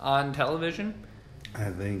on television? I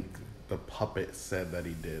think the puppet said that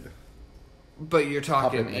he did. But you're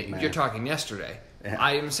talking McMahon. you're talking yesterday. Yeah.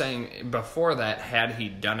 I am saying before that, had he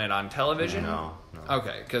done it on television? No.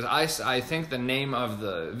 Okay, because I think the name of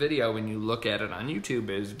the video, when you look at it on YouTube,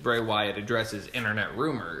 is Bray Wyatt addresses internet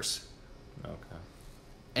rumors. Okay.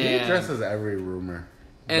 He And addresses every rumor.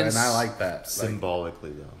 And And I like that. Like,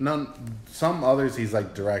 Symbolically, though. no, some others he's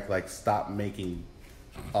like direct, like, stop making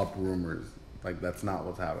up rumors. Like, that's not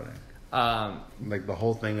what's happening. Like, the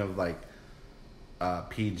whole thing of, like,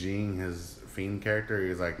 PGing his Fiend character,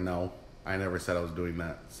 he's like, no, I never said I was doing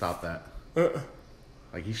that. Stop that.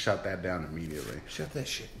 Like, he shut that down immediately. shut that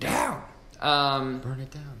shit down. Burn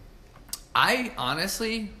it down. I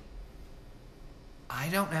honestly, I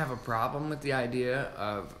don't have a problem with the idea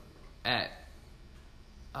of at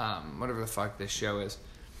whatever the fuck this show is.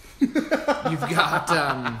 You've got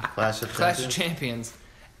Clash of Clash of Champions.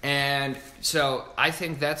 And so I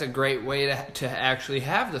think that's a great way to actually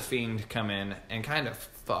have the Fiend come in and kind of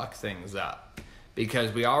fuck things up.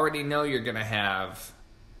 Because we already know you're going to have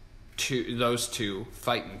those two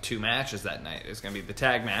fighting 2 matches that night. It's going to be the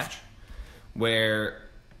tag match where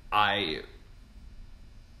I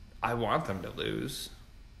want them to lose.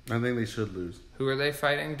 I think they should lose. Who are they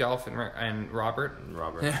fighting? Dolph and Robert?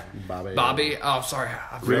 Robert. Yeah. Bobby. Bobby. Oh, sorry.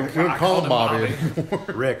 We don't call him Bobby.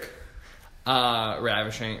 Rick.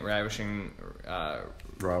 Ravishing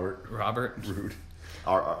Robert. Rude.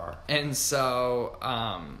 RRR. And so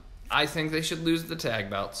I think they should lose the tag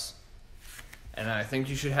belts. And I think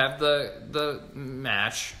you should have the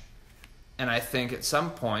match. And I think at some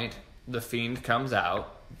point the Fiend comes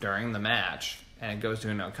out during the match and it goes to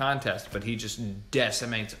a no contest, but he just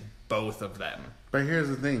decimates both of them. But here's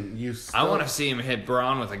the thing. I want to see him hit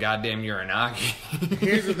Braun with a goddamn Uranagi.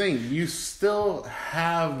 Here's the thing. You still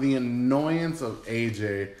have the annoyance of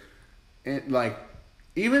AJ. And, like,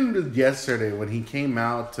 even yesterday when he came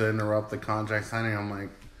out to interrupt the contract signing, I'm like,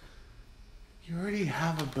 you already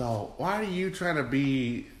have a belt. Why are you trying to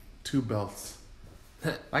be 2 belts?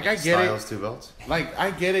 Like, I get Styles, it. 2 belts. Like,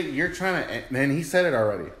 I get it. You're trying to... And he said it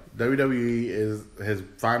already. WWE is his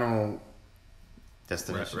final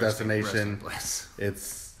Destination. destination.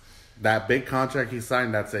 It's that big contract he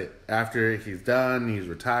signed. That's it. After he's done, he's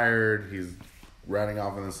retired. He's running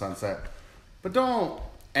off in the sunset. But don't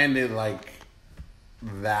end it like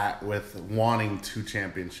that with wanting 2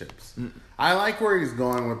 championships. I like where he's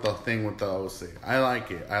going with the thing with the OC. I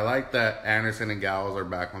like it. I like that Anderson and Gallows are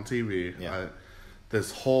back on TV. Yeah.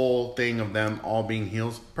 This whole thing of them all being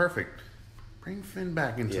heels, perfect. Bring Finn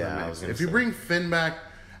back into the mix. If you bring Finn back,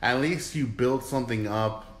 at least you build something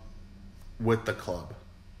up with the club.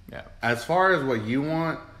 Yeah. As far as what you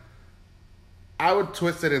want, I would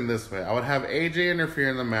twist it in this way. I would have AJ interfere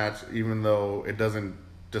in the match, even though it doesn't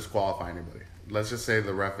disqualify anybody. Let's just say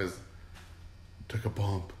the ref took a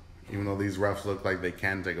bump, even though these refs look like they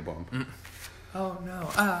can take a bump. Oh no!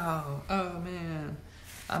 Oh man!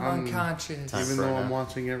 I'm unconscious. Even though I'm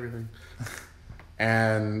watching everything.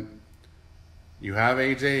 And you have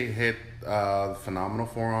AJ hit phenomenal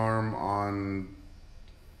forearm on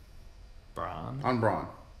Braun? On Braun.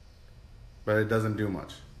 But it doesn't do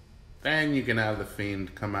much. Then you can have the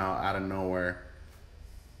Fiend come out of nowhere,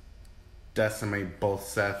 decimate both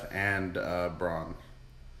Seth and Braun.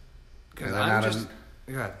 Because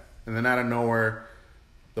Go ahead. And then out of nowhere,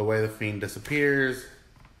 the way the Fiend disappears,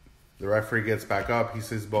 the referee gets back up, he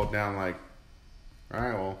sits both down like,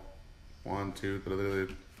 alright, well, 1, 2,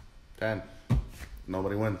 3, 10.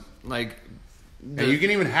 Nobody wins. Like, and you can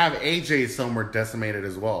even have AJ somewhere decimated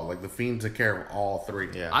as well. Like, the Fiend took care of all three.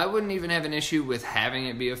 Yeah. I wouldn't even have an issue with having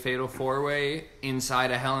it be a fatal 4-way inside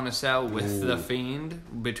a Hell in a Cell with the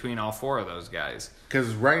Fiend between all 4 of those guys.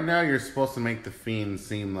 Because right now you're supposed to make the Fiend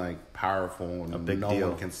seem like powerful and big no deal.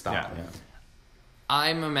 one can stop him.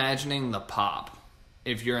 I'm imagining the pop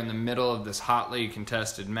if you're in the middle of this hotly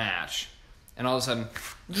contested match, and all of a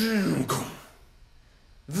sudden,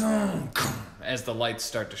 as the lights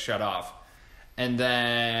start to shut off, and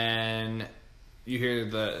then you hear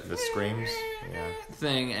the screams,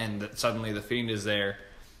 thing, and suddenly the Fiend is there.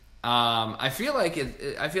 I feel like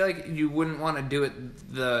you wouldn't want to do it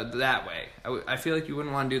that way. I feel like you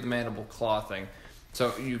wouldn't want to do the mandible claw thing.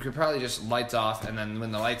 So you could probably just lights off, and then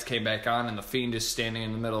when the lights came back on, and the Fiend is standing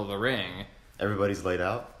in the middle of the ring, everybody's laid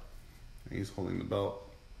out. He's holding the belt.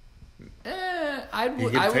 I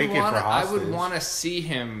would want to see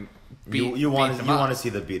him beat. You want them to up. see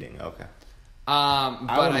the beating, okay? But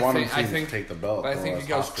I think take the belt. But I think it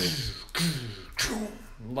goes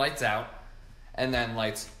lights out, and then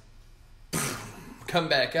lights come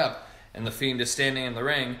back up, and the Fiend is standing in the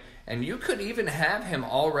ring. And you could even have him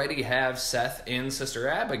already have Seth in Sister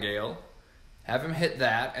Abigail, have him hit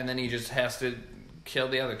that, and then he just has to kill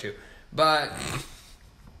the other 2. But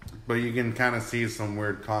you can kind of see some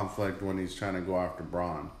weird conflict when he's trying to go after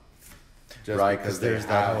Braun. Right, because there's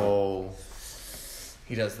that whole...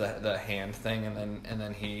 He does the hand thing, and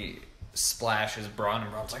then he splashes Braun,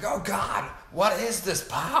 and Braun's like, "Oh God, what is this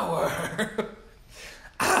power?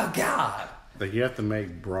 Oh God!" Like, you have to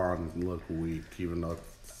make Braun look weak, even though.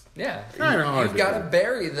 Yeah, kinda hard you've to got to do.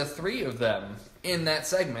 bury the 3 of them in that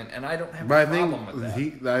segment, and I don't have a problem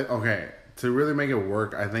with that. Okay, to really make it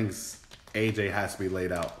work, I think AJ has to be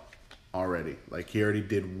laid out already. Like, he already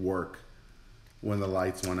did work when the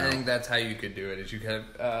lights went out. I think that's how you could do it. Is you could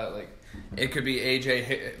it could be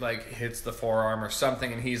AJ hits the forearm or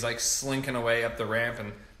something, and he's like slinking away up the ramp,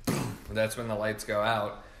 and boom, that's when the lights go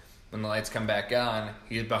out. When the lights come back on,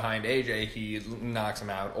 he's behind AJ, he knocks him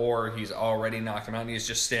out, or he's already knocked him out and he's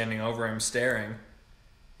just standing over him staring.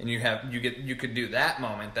 And you could do that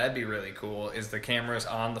moment. That'd be really cool. Is the camera's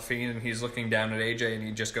on the Fiend and he's looking down at AJ and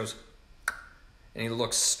he just goes, and he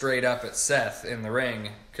looks straight up at Seth in the ring,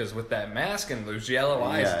 because with that mask and those yellow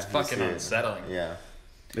eyes, it's fucking unsettling. Yeah.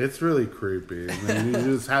 It's really creepy. And then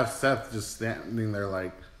you just have Seth just standing there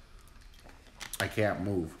like, I can't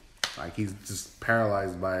move. Like, he's just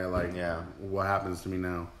paralyzed by, like, what happens to me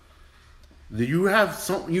now?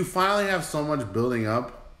 You finally have so much building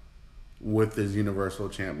up with this Universal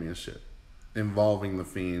Championship involving the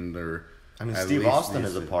Fiend, or Steve Austin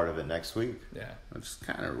is a part of it next week. Yeah. It's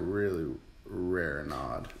kind of really rare and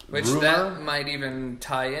odd. Which that might even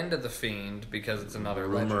tie into the Fiend, because it's another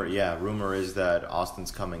rumor. legend. Yeah, rumor is that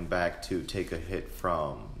Austin's coming back to take a hit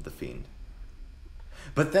from the Fiend.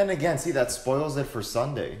 But then again, see, that spoils it for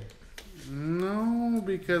Sunday. No,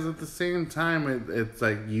 because at the same time, it's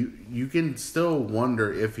like you can still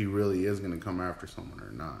wonder if he really is going to come after someone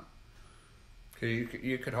or not.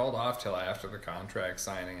 You could hold off till after the contract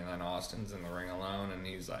signing, and then Austin's in the ring alone, and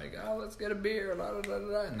he's like, "Oh, let's get a beer," da, da, da,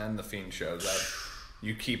 da, and then the Fiend shows up.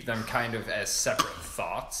 You keep them kind of as separate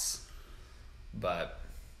thoughts, but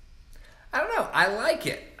I don't know. I like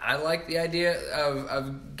it. I like the idea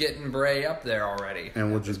of getting Bray up there already.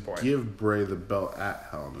 And would you give Bray the belt at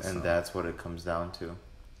Hell in a Cell? And that's what it comes down to.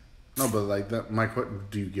 No, but like that, my question: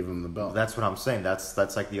 do you give him the belt? That's what I'm saying.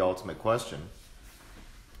 That's like the ultimate question.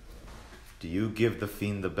 Do you give the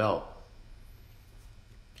Fiend the belt?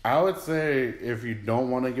 I would say, if you don't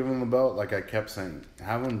want to give him the belt, like I kept saying,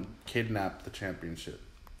 have him kidnap the championship.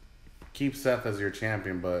 Keep Seth as your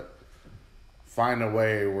champion, but find a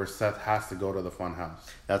way where Seth has to go to the Funhouse.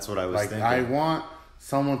 That's what I was thinking. I want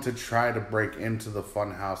someone to try to break into the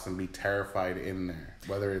Funhouse and be terrified in there.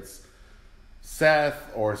 Whether it's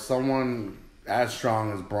Seth or someone as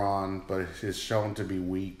strong as Braun, but is shown to be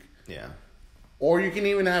weak. Yeah. Or you can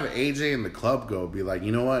even have AJ and the club go, be like,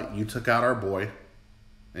 you know what? You took out our boy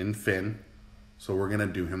in Finn, so we're going to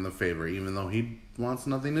do him the favor. Even though he wants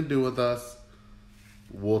nothing to do with us,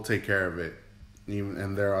 we'll take care of it.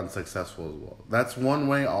 And they're unsuccessful as well. That's one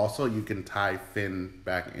way also you can tie Finn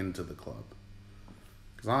back into the club.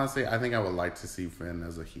 Because honestly, I think I would like to see Finn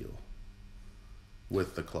as a heel.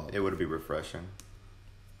 with the club. It would be refreshing.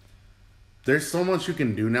 There's so much you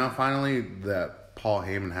can do now, finally, that Paul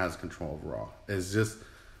Heyman has control of Raw. It's just,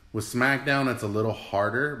 with SmackDown, it's a little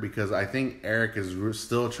harder because I think Eric is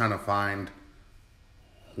still trying to find,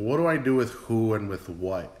 what do I do with who and with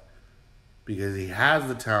what? Because he has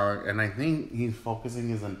the talent, and I think he's focusing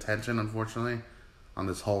his attention, unfortunately, on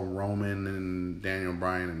this whole Roman and Daniel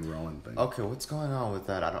Bryan and Rowan thing. Okay, what's going on with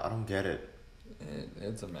that? I don't get it.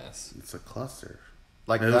 It's a mess. It's a cluster.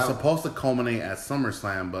 Like, it was supposed to culminate at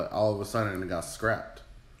SummerSlam, but all of a sudden it got scrapped.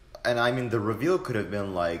 and I mean, the reveal could have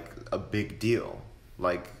been like a big deal.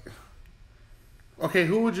 Like, okay,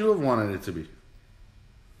 who would you have wanted it to be?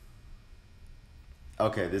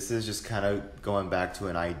 okay, this is just kind of going back to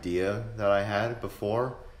an idea that I had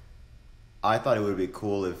before. I thought it would be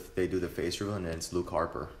cool if they do the face reveal and it's Luke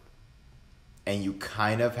Harper. And you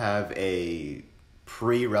kind of have a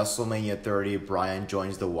pre-WrestleMania 30 Bryan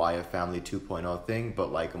joins the Wyatt family 2.0 thing,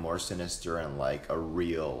 but like a more sinister and like a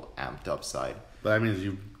real amped up side. But that means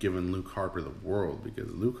you've given Luke Harper the world because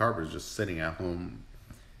Luke Harper's just sitting at home.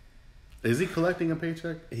 Is he collecting a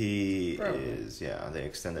paycheck? He Probably. is, yeah. They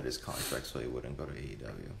extended his contract so he wouldn't go to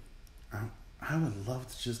AEW. I would love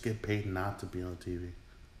to just get paid not to be on TV.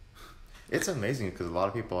 It's amazing because a lot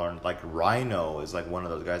of people are like, Rhino is like one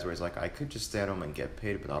of those guys where he's like, I could just stay at home and get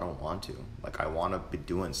paid, but I don't want to. Like, I want to be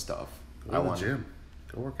doing stuff. Go to the gym.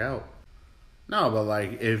 Go work out. No, but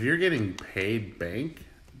like, if you're getting paid bank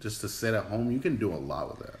just to sit at home, you can do a lot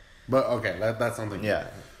with that. But okay, that's something. Yeah.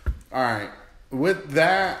 All right. With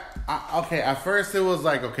that, okay, at first it was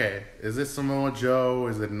like, okay, is this Samoa Joe?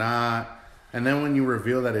 Is it not? And then when you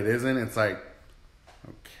reveal that it isn't, it's like,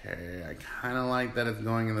 okay, I kind of like that it's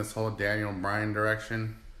going in this whole Daniel Bryan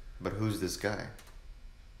direction. But who's this guy?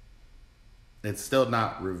 It's still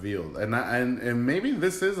not revealed. And maybe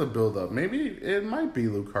this is a build-up. Maybe it might be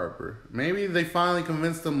Luke Harper. Maybe they finally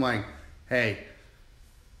convinced him, like, hey,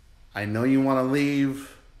 I know you want to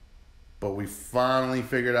leave, but we finally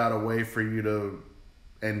figured out a way for you to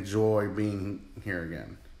enjoy being here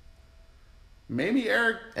again. Maybe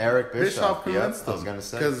Eric Bischoff convinced I was going to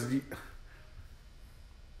say. Because,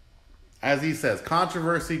 as he says,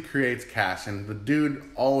 controversy creates cash, and the dude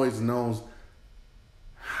always knows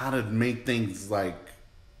how to make things like,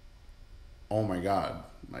 oh my god,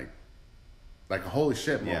 like a holy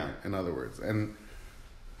shit moment, in other words. And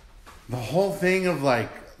the whole thing of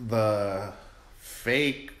like the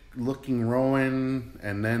fake looking Rowan,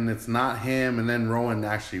 and then it's not him, and then Rowan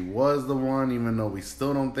actually was the one, even though we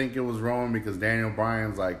still don't think it was Rowan because Daniel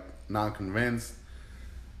Bryan's like not convinced.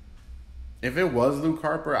 If it was Luke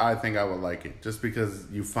Harper, I think I would like it. Just because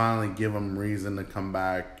you finally give him reason to come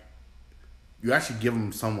back. You actually give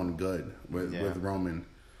him someone good with Roman.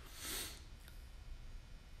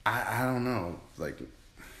 I don't know. Like,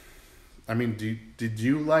 I mean, did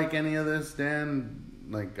you like any of this, Dan?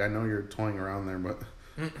 Like, I know you're toying around there, but...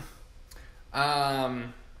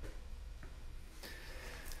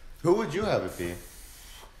 Who would you have it be?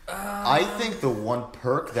 I think the one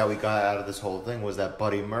perk that we got out of this whole thing was that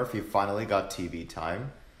Buddy Murphy finally got TV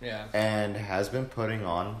time. Yeah. And has been putting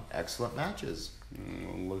on excellent matches.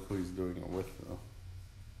 Look who he's doing it with, though.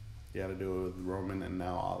 He had to do it with Roman and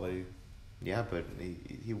now Ali. Yeah, but he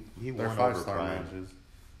They're won over 5-star Bryan. matches.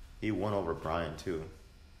 He won over Bryan, too.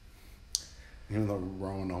 Even though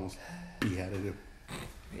Roman almost beheaded him.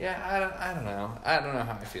 Yeah, I don't know. I don't know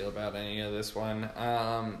how I feel about any of this one.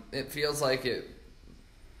 It feels like it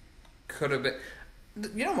could have been...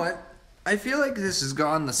 You know what? I feel like this has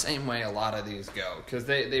gone the same way a lot of these go. Because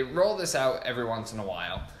they roll this out every once in a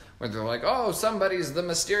while. Where they're like, oh, somebody's the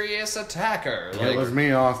mysterious attacker. Like, it was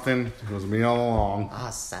me, Austin. It was me all along.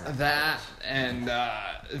 Son of that and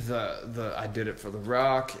the I did it for The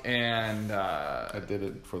Rock and I did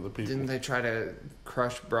it for the people. didn't they try to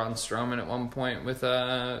crush Braun Strowman at one point with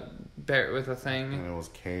a thing? And it was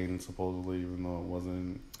Kane, supposedly, even though it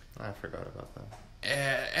wasn't. I forgot about that.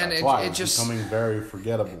 And That's why it it's just becoming very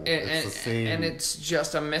forgettable. It's the same. and it's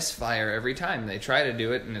just a misfire every time they try to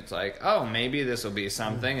do it, and it's like, oh, maybe this will be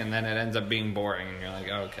something, and then it ends up being boring, and you're like,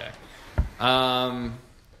 okay.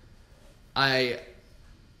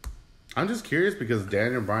 I'm just curious because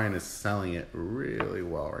Daniel Bryan is selling it really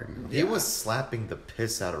well right now. He was slapping the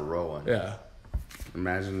piss out of Rowan. Yeah.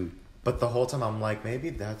 Imagine. But the whole time I'm like,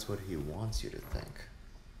 maybe that's what he wants you to think.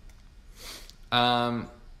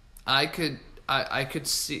 I could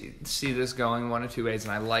see this going one of two ways,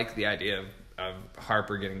 and I like the idea of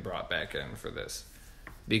Harper getting brought back in for this.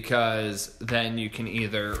 Because then you can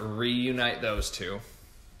either reunite those two,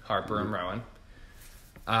 Harper and Rowan.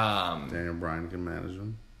 Daniel Bryan can manage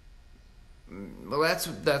them. Well,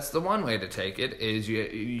 that's the one way to take it. Is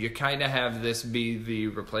you kind of have this be the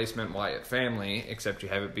replacement Wyatt family, except you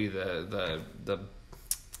have it be the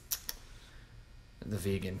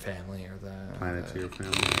vegan family or the Planeteer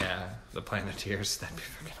family. Yeah, the Planeteers. That'd be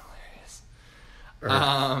freaking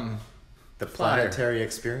hilarious. The planetary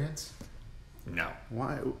experience? No.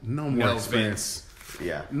 Why? No more experience.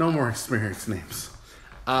 Yeah. No more experience names.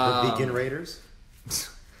 The Vegan Raiders?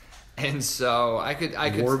 And so I could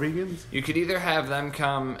War vegans? You could either have them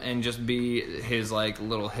come and just be his like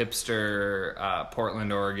little hipster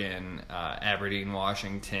Portland, Oregon, Aberdeen,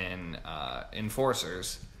 Washington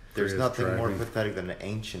enforcers. There's nothing more pathetic than an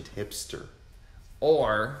ancient hipster.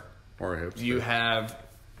 Or a hipster. You have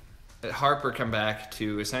Harper come back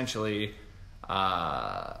to essentially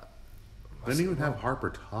Didn't even have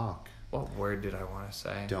Harper talk. What word did I want to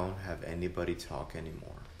say? Don't have anybody talk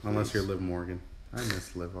anymore. Unless you're Liv Morgan. I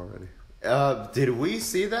miss Liv already. Did we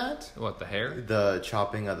see that? What, the hair? The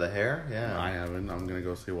chopping of the hair? Yeah. I haven't. I'm going to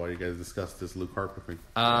go see why you guys discussed this Luke Harper thing.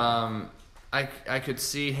 I could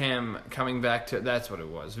see him coming back to, that's what it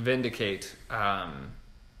was, vindicate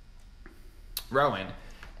Rowan,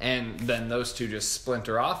 and then those two just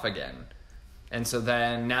splinter off again. And so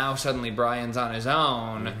then now suddenly Brian's on his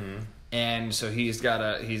own, and so he's got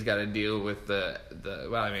to deal with the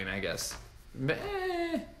well, I mean, I guess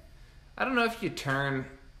I don't know if you turn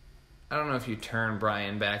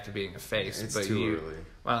Brian back to being a face. It's but too early.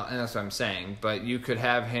 Well, and that's what I'm saying. But you could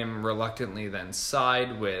have him reluctantly then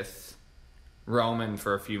side with Roman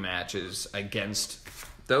for a few matches against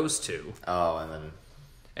those two. Oh,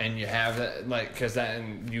 and you have that, like, because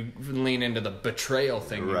then you lean into the betrayal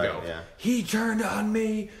thing. You Right, go, yeah. He turned on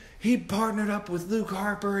me. He partnered up with Luke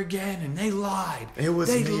Harper again, and they lied. It was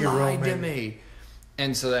they me, lied to Roman. me.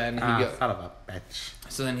 And so then he goes, son of a bitch.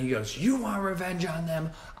 so then he goes, you want revenge on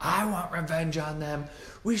them? I want revenge on them.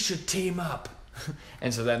 We should team up.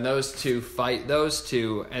 And so then those two fight those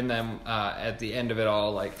two, and then at the end of it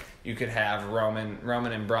all, like, you could have Roman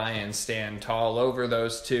and Brian stand tall over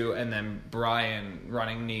those two, and then Brian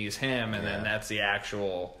running knees him, and then that's the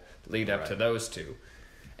actual lead up to those two.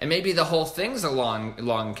 And maybe the whole thing's a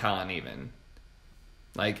long con even.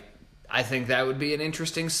 Like, I think that would be an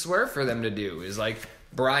interesting swerve for them to do, is like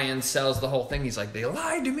Brian sells the whole thing. He's like, they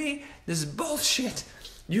lied to me. This is bullshit.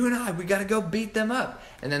 You and I, we got to go beat them up.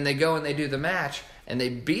 And then they go and they do the match, and they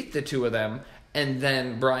beat the two of them, and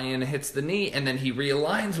then Brian hits the knee, and then he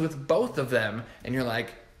realigns with both of them, and you're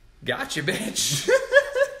like, gotcha, bitch.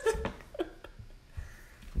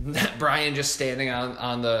 Brian just standing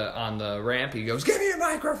on the ramp, he goes, give me your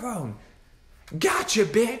microphone. Gotcha,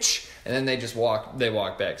 bitch. And then they walk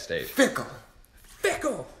backstage. Fickle,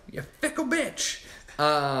 you fickle bitch.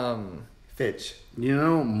 Fitch. You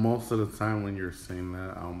know, most of the time when you're saying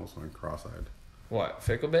that, I almost went cross-eyed. What,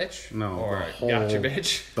 fickle bitch? No, or the whole, gotcha,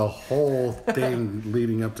 bitch? The whole thing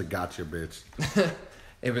leading up to gotcha, bitch.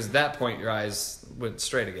 It was that point your eyes went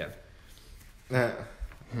straight again.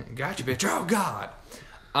 Gotcha, bitch. Oh, God.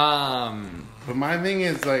 But my thing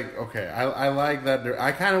is, like, okay, I like that.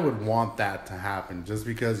 I kind of would want that to happen, just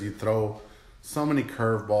because you throw so many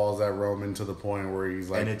curveballs at Roman to the point where he's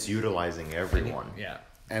like, And it's utilizing everyone. Yeah.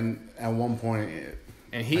 and at one point,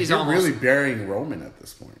 And he's you're almost really burying Roman at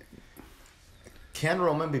this point. Can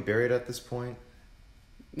Roman be buried at this point?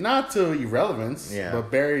 Not to irrelevance, Yeah.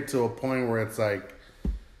 but buried to a point where it's like,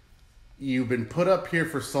 you've been put up here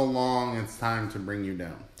for so long, it's time to bring you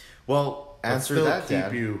down. Well, answer But still that, keep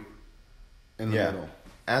Dan. you in the middle.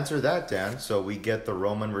 Answer that, Dan. So we get the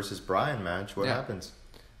Roman versus Brian match. What happens?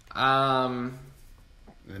 And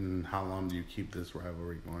how long do you keep this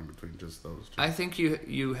rivalry going between just those two? I think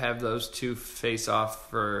you have those two face off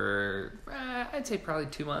for I'd say probably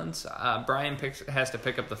 2 months. Brian has to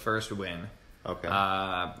pick up the first win. Okay.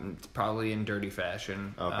 Probably in dirty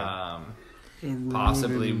fashion. Okay.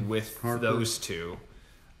 Possibly with Harper. those two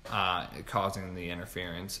causing the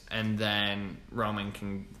interference, and then Roman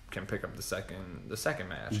can pick up the second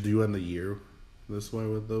match. Do you end the year this way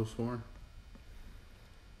with those four?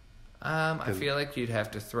 I feel like you'd have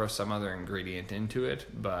to throw some other ingredient into it,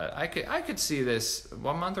 but I could see this.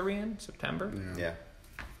 What month are we in? September? Yeah.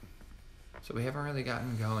 So we haven't really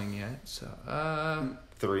gotten going yet. So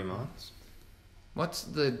 3 months. what's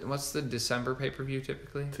the December pay-per-view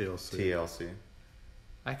typically? TLC. TLC.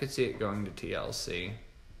 I could see it going to TLC.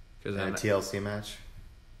 And a TLC match.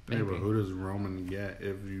 Yeah, maybe. but who does Roman get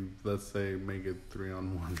if you, let's say, make it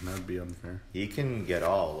 3-on-1? That'd be unfair. He can get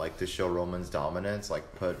all, like, to show Roman's dominance,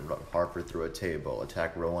 like put Harper through a table,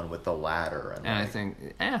 attack Rowan with the ladder, and And I like, think,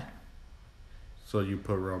 So you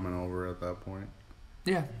put Roman over at that point?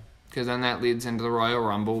 yeah, because then that leads into the Royal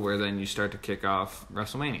Rumble, where then you start to kick off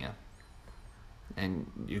WrestleMania.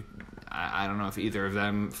 And I don't know if either of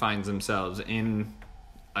them finds themselves in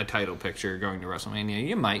a title picture going to WrestleMania.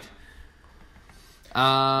 You might.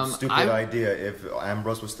 Stupid idea. If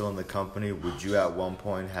Ambrose was still in the company, would you at one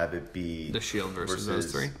point have it be The Shield versus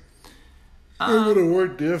those three? It would have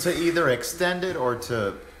worked if to either extend it or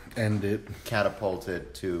to end it, catapult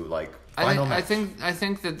it to like I final match?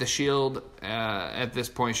 think that the Shield at this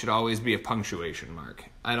point should always be a punctuation mark.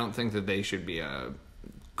 I don't think that they should be a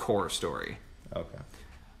core story. Okay.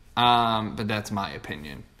 But that's my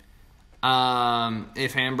opinion.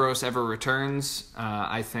 If Ambrose ever returns,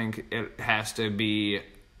 I think it has to be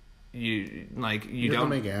you don't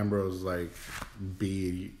make Ambrose like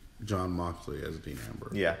be John Moxley as Dean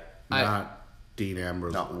Ambrose. Yeah. Not Dean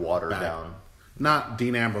Ambrose. Not watered back. down. Not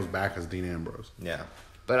Dean Ambrose back as Dean Ambrose. Yeah.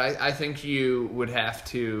 But I think you would have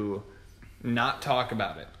to not talk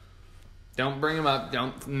about it. Don't bring him up.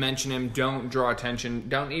 Don't mention him. Don't draw attention.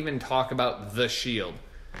 Don't even talk about the Shield.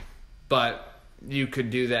 But you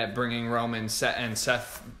could do that bringing Roman and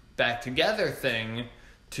Seth back together thing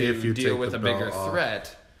to deal with a bigger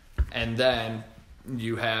threat. And then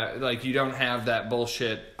you have, you don't have that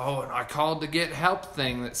bullshit, and I called to get help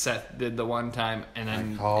thing that Seth did the one time, and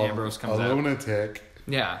then Ambrose comes out. A lunatic.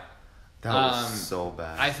 Yeah. That was so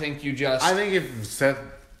bad. I think if Seth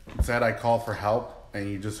said I called for help and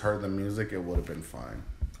you just heard the music, it would have been fine.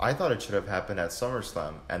 I thought it should have happened at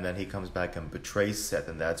SummerSlam, and then he comes back and betrays Seth,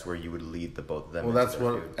 and that's where you would lead the both of them. Well, that's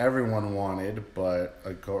what everyone wanted, but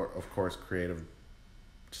of course, creative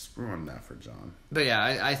just ruined that for John. But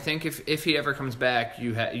yeah, I think if he ever comes back,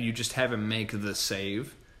 you just have him make the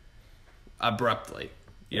save abruptly.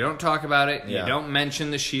 You don't talk about it. Yeah. You don't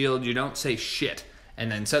mention the Shield. You don't say shit. And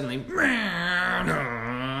then suddenly,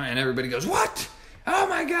 and everybody goes, what? Oh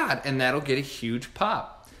my God. And that'll get a huge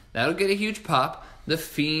pop. The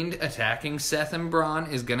Fiend attacking Seth and Braun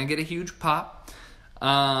is going to get a huge pop.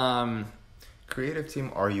 Creative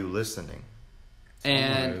team, are you listening?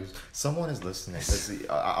 Someone is listening.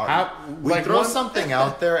 We throw something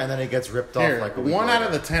out there and then it gets ripped off like a week one later. out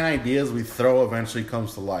of the 10 ideas we throw eventually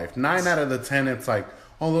comes to life. 9 out of the 10, it's like,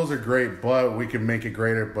 oh, those are great, but we can make it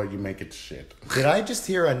greater, but you make it shit. Did I just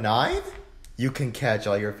hear a 9? You can catch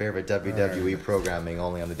all your favorite WWE programming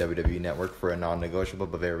only on the WWE Network for a non-negotiable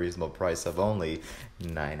but very reasonable price of only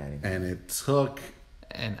 $9.99. And it took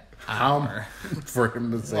an hour for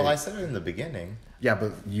him to say. Well, I said it in the beginning. Yeah,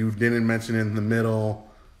 but you didn't mention it in the middle,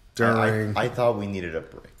 during. I thought we needed a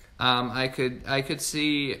break. I could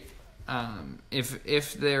see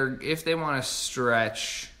if they want to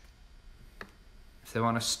stretch. If they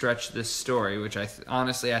want to stretch this story, which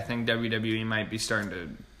honestly I think WWE might be starting to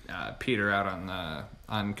peter out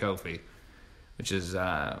on Kofi, which is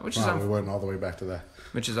we went all the way back to that,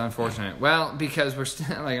 which is unfortunate. Well, because we're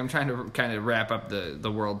still I'm trying to kind of wrap up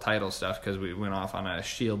the world title stuff because we went off on a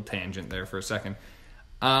Shield tangent there for a second.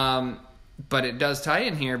 But it does tie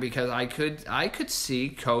in here because I could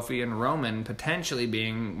see Kofi and Roman potentially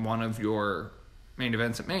being one of your main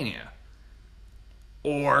events at Mania,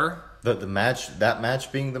 or that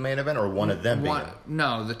match being the main event, or one of them being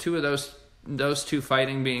no, the two of those two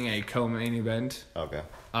fighting being a co-main event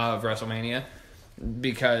of WrestleMania,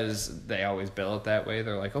 because they always bill it that way.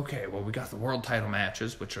 They're like, okay, well, we got the world title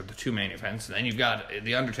matches, which are the two main events, and then you've got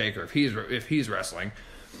the Undertaker if he's wrestling.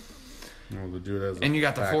 And you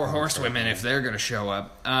got the four horsewomen if they're going to show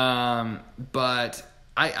up. But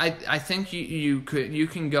I think you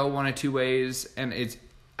can go one of two ways, and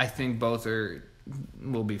I think both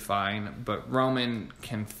will be fine. But Roman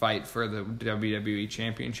can fight for the WWE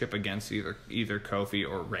Championship against either Kofi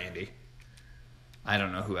or Randy. I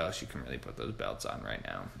don't know who else you can really put those belts on right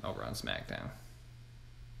now over on SmackDown.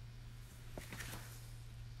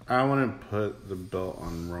 I wouldn't put the belt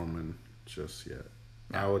on Roman just yet.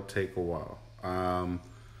 I would take a while.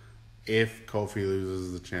 If Kofi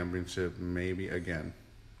loses the championship, maybe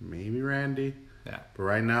Randy. Yeah. But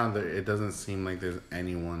right now, it doesn't seem like there's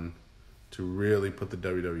anyone to really put the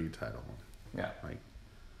WWE title on. Yeah.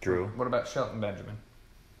 Drew. What about Shelton Benjamin?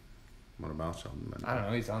 What about Shelton Benjamin? I don't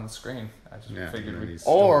know. He's on the screen. I just figured we'd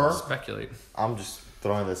speculate. I'm just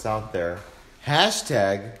throwing this out there.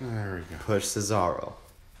 Hashtag there we go. Push Cesaro.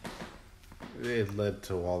 It led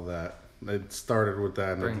to all that. It started with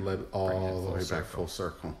that, and it led all the way back full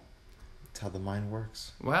circle. That's how the mind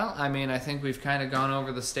works. Well, I mean, I think we've kind of gone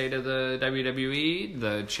over the state of the WWE.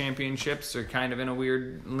 The championships are kind of in a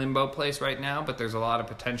weird limbo place right now, but there's a lot of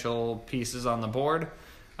potential pieces on the board.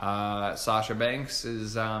 Sasha Banks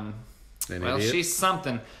is, she's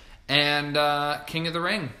something. And King of the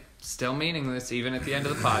Ring, still meaningless even at the end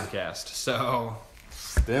of the podcast. So,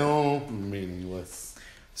 still meaningless.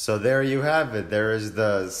 So there you have it. There is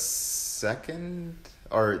the second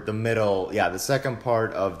or the middle, the second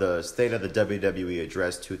part of the State of the WWE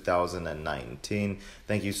Address 2019.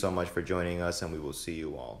 Thank you so much for joining us, and we will see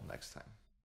you all next time.